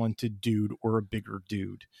talented dude or a bigger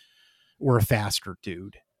dude or a faster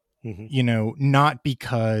dude. You know, not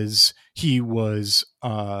because he was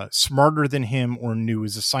smarter than him or knew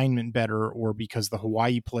his assignment better, or because the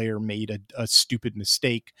Hawaii player made a stupid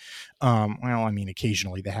mistake. Well, I mean,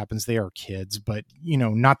 occasionally that happens. They are kids, but, you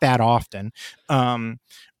know, not that often.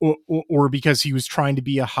 Or because he was trying to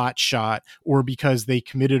be a hot shot, or because they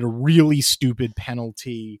committed a really stupid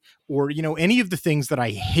penalty, or, you know, any of the things that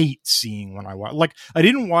I hate seeing when I watch. Like, I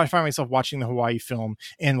didn't find myself watching the Hawaii film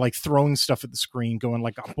and like throwing stuff at the screen going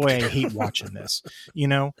like, oh, boy, I hate watching this. You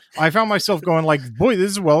know, I found myself going like, boy,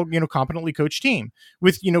 this is a well, you know, competently coached team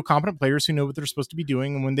with, you know, competent players who know what they're supposed to be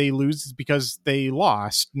doing. And when they lose, it's because they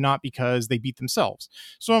lost, not because they beat themselves.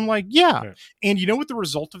 So I'm like, yeah. Right. And you know what the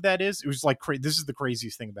result of that is? It was like, this is the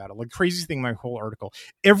craziest thing about it. Like, craziest thing in my whole article.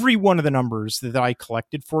 Every one of the numbers that I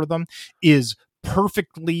collected for them is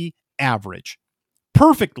perfectly average.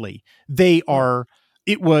 Perfectly. They are.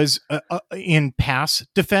 It was in pass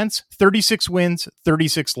defense, 36 wins,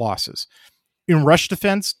 36 losses. In rush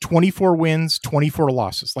defense, 24 wins, 24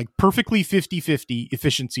 losses. Like, perfectly 50-50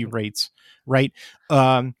 efficiency rates, right?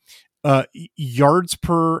 Yards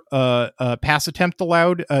per pass attempt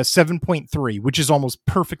allowed, 7.3, which is almost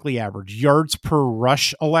perfectly average. Yards per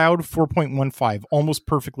rush allowed, 4.15, almost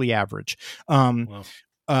perfectly average. Wow.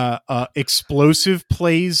 Explosive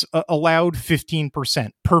plays allowed,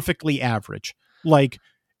 15%, perfectly average. Like,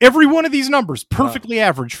 every one of these numbers, perfectly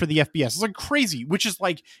average for the FBS. It's like crazy, which is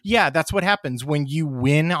like, yeah, that's what happens when you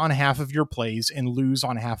win on half of your plays and lose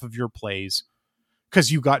on half of your plays.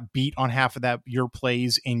 because you got beat on half of your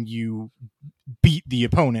plays and you beat the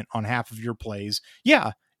opponent on half of your plays.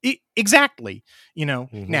 Yeah, exactly.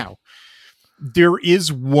 Now there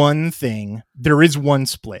is one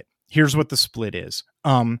split. Here's what the split is.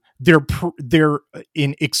 They're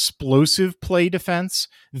in explosive play defense.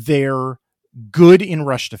 They're good in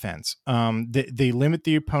rush defense. They limit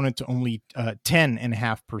the opponent to only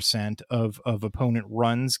 10.5% of opponent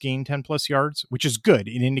runs gain 10 plus yards, which is good.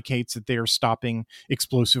 It indicates that they are stopping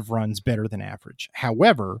explosive runs better than average.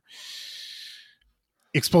 However,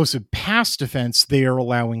 explosive pass defense, they are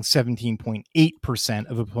allowing 17.8%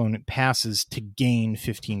 of opponent passes to gain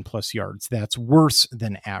 15 plus yards. That's worse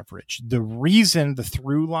than average. The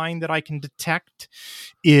through line that I can detect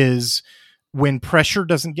is when pressure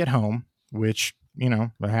doesn't get home, which,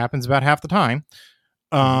 that happens about half the time.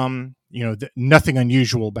 Nothing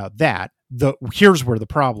unusual about that. Here's where the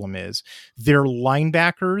problem is. Their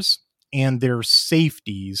linebackers and their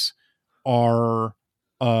safeties are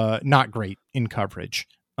not great in coverage.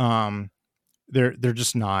 They're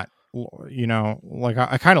just not, like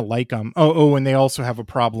I kind of like them. And they also have a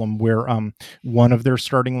problem where one of their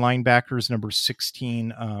starting linebackers, number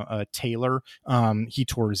 16, Taylor, he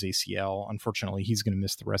tore his ACL. Unfortunately, he's going to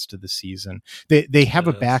miss the rest of the season. They have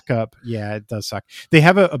a backup. Yeah, it does suck. They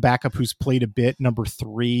have a backup who's played a bit, number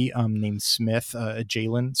 3, named Smith,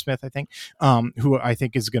 Jalen Smith, I think, who I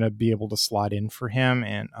think is going to be able to slot in for him.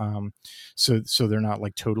 And so they're not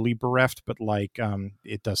like totally bereft, but like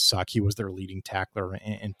it does suck. He was their leading tackler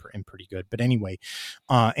and pretty good. But anyway,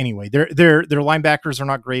 their linebackers are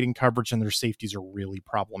not great in coverage, and their safeties are really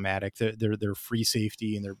problematic. They're free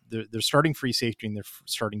safety, and they're starting free safety, and they're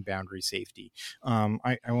starting boundary safety.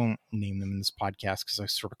 I won't name them in this podcast because I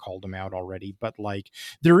sort of called them out already. But like,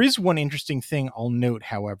 there is one interesting thing I'll note,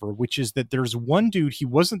 however, which is that there's one dude. He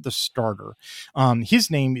wasn't the starter.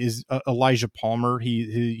 His name is Elijah Palmer.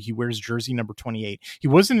 He wears jersey number 28. He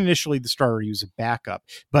wasn't initially the starter. He was a backup,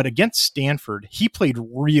 but against Stanford, he played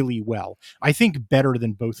really well. I think better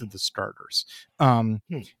than both of the starters. And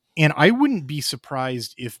I wouldn't be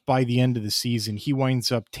surprised if by the end of the season, he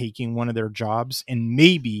winds up taking one of their jobs, and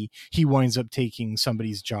maybe he winds up taking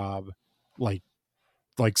somebody's job like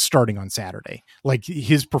starting on Saturday. Like,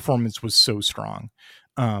 his performance was so strong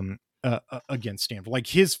against Stanford. Like,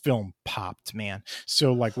 his film popped, man.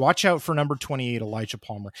 So like, watch out for number 28, Elijah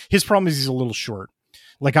Palmer. His problem is he's a little short.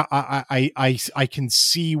 Like, I can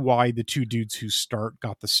see why the two dudes who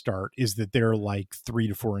got the start is that they're like 3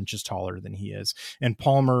 to 4 inches taller than he is. And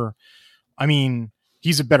Palmer, I mean,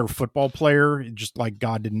 he's a better football player. Just like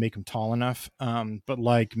God didn't make him tall enough. But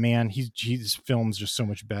like, man, his film's just so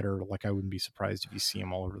much better. Like, I wouldn't be surprised if you see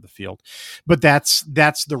him all over the field. But that's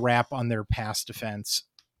the wrap on their pass defense.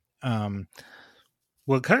 Well,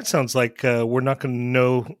 it kind of sounds like we're not going to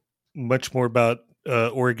know much more about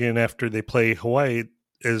Oregon after they play Hawaii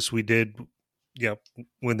as we did,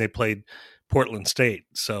 when they played Portland State.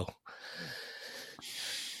 So,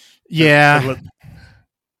 yeah,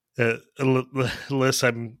 unless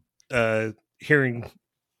I'm hearing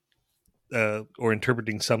or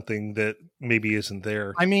interpreting something that maybe isn't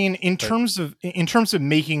there. I mean, in terms of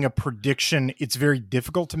making a prediction, it's very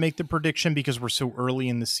difficult to make the prediction because we're so early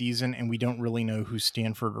in the season and we don't really know who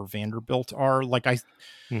Stanford or Vanderbilt are. Like,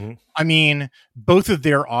 I mean, both of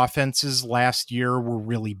their offenses last year were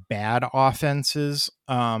really bad offenses.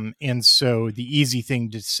 And so the easy thing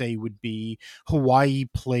to say would be Hawaii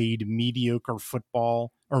played mediocre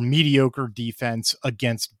football or mediocre defense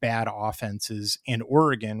against bad offenses, and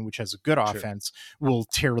Oregon, which has a good offense, will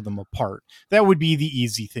tear them apart. That would be the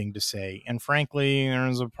easy thing to say. And frankly,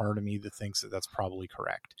 there's a part of me that thinks that that's probably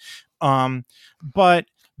correct. But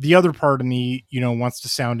the other part of me, wants to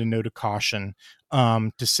sound a note of caution, to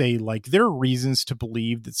say, like, there are reasons to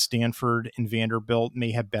believe that Stanford and Vanderbilt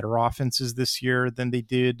may have better offenses this year than they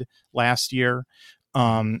did last year.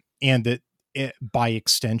 And that by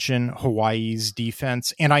extension, Hawaii's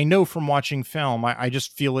defense. And I know from watching film, I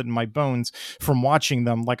just feel it in my bones from watching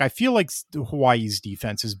them. Like, I feel like Hawaii's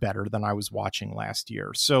defense is better than I was watching last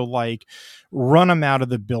year. So like, run them out of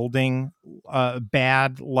the building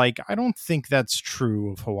bad. Like, I don't think that's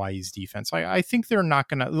true of Hawaii's defense. I think they're not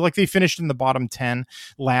going to, like, they finished in the bottom 10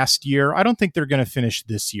 last year. I don't think they're going to finish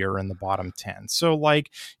this year in the bottom 10. So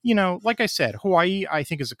like, like I said, Hawaii, I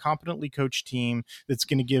think, is a competently coached team that's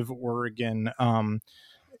going to give Oregon,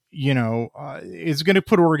 is going to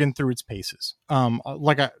put Oregon through its paces.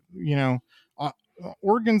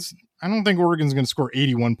 Oregon's, I don't think Oregon's going to score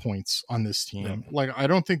 81 points on this team. Yeah. Like, I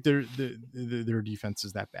don't think their defense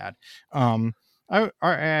is that bad. I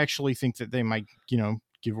actually think that they might,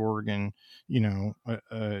 give Oregon, not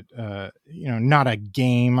a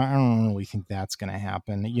game. I don't really think that's going to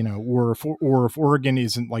happen, or if Oregon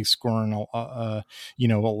isn't like scoring a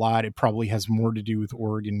lot, it probably has more to do with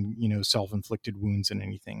Oregon, self-inflicted wounds than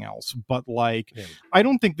anything else. But I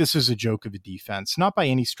don't think this is a joke of a defense, not by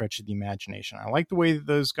any stretch of the imagination. I like the way that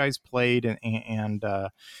those guys played, and I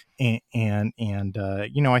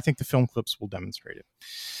think the film clips will demonstrate it.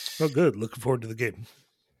 Oh, good. Looking forward to the game.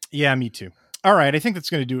 Yeah, me too. All right. I think that's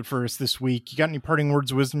going to do it for us this week. You got any parting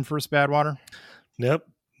words of wisdom for us, Badwater? Nope.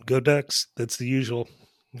 Go Ducks. That's the usual.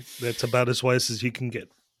 That's about as wise as you can get.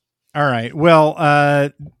 All right. Well,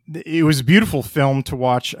 it was a beautiful film to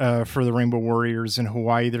watch for the Rainbow Warriors in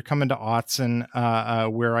Hawaii. They're coming to Autzen,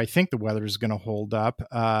 where I think the weather is going to hold up.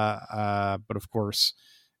 But of course,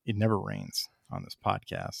 it never rains on this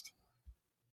podcast.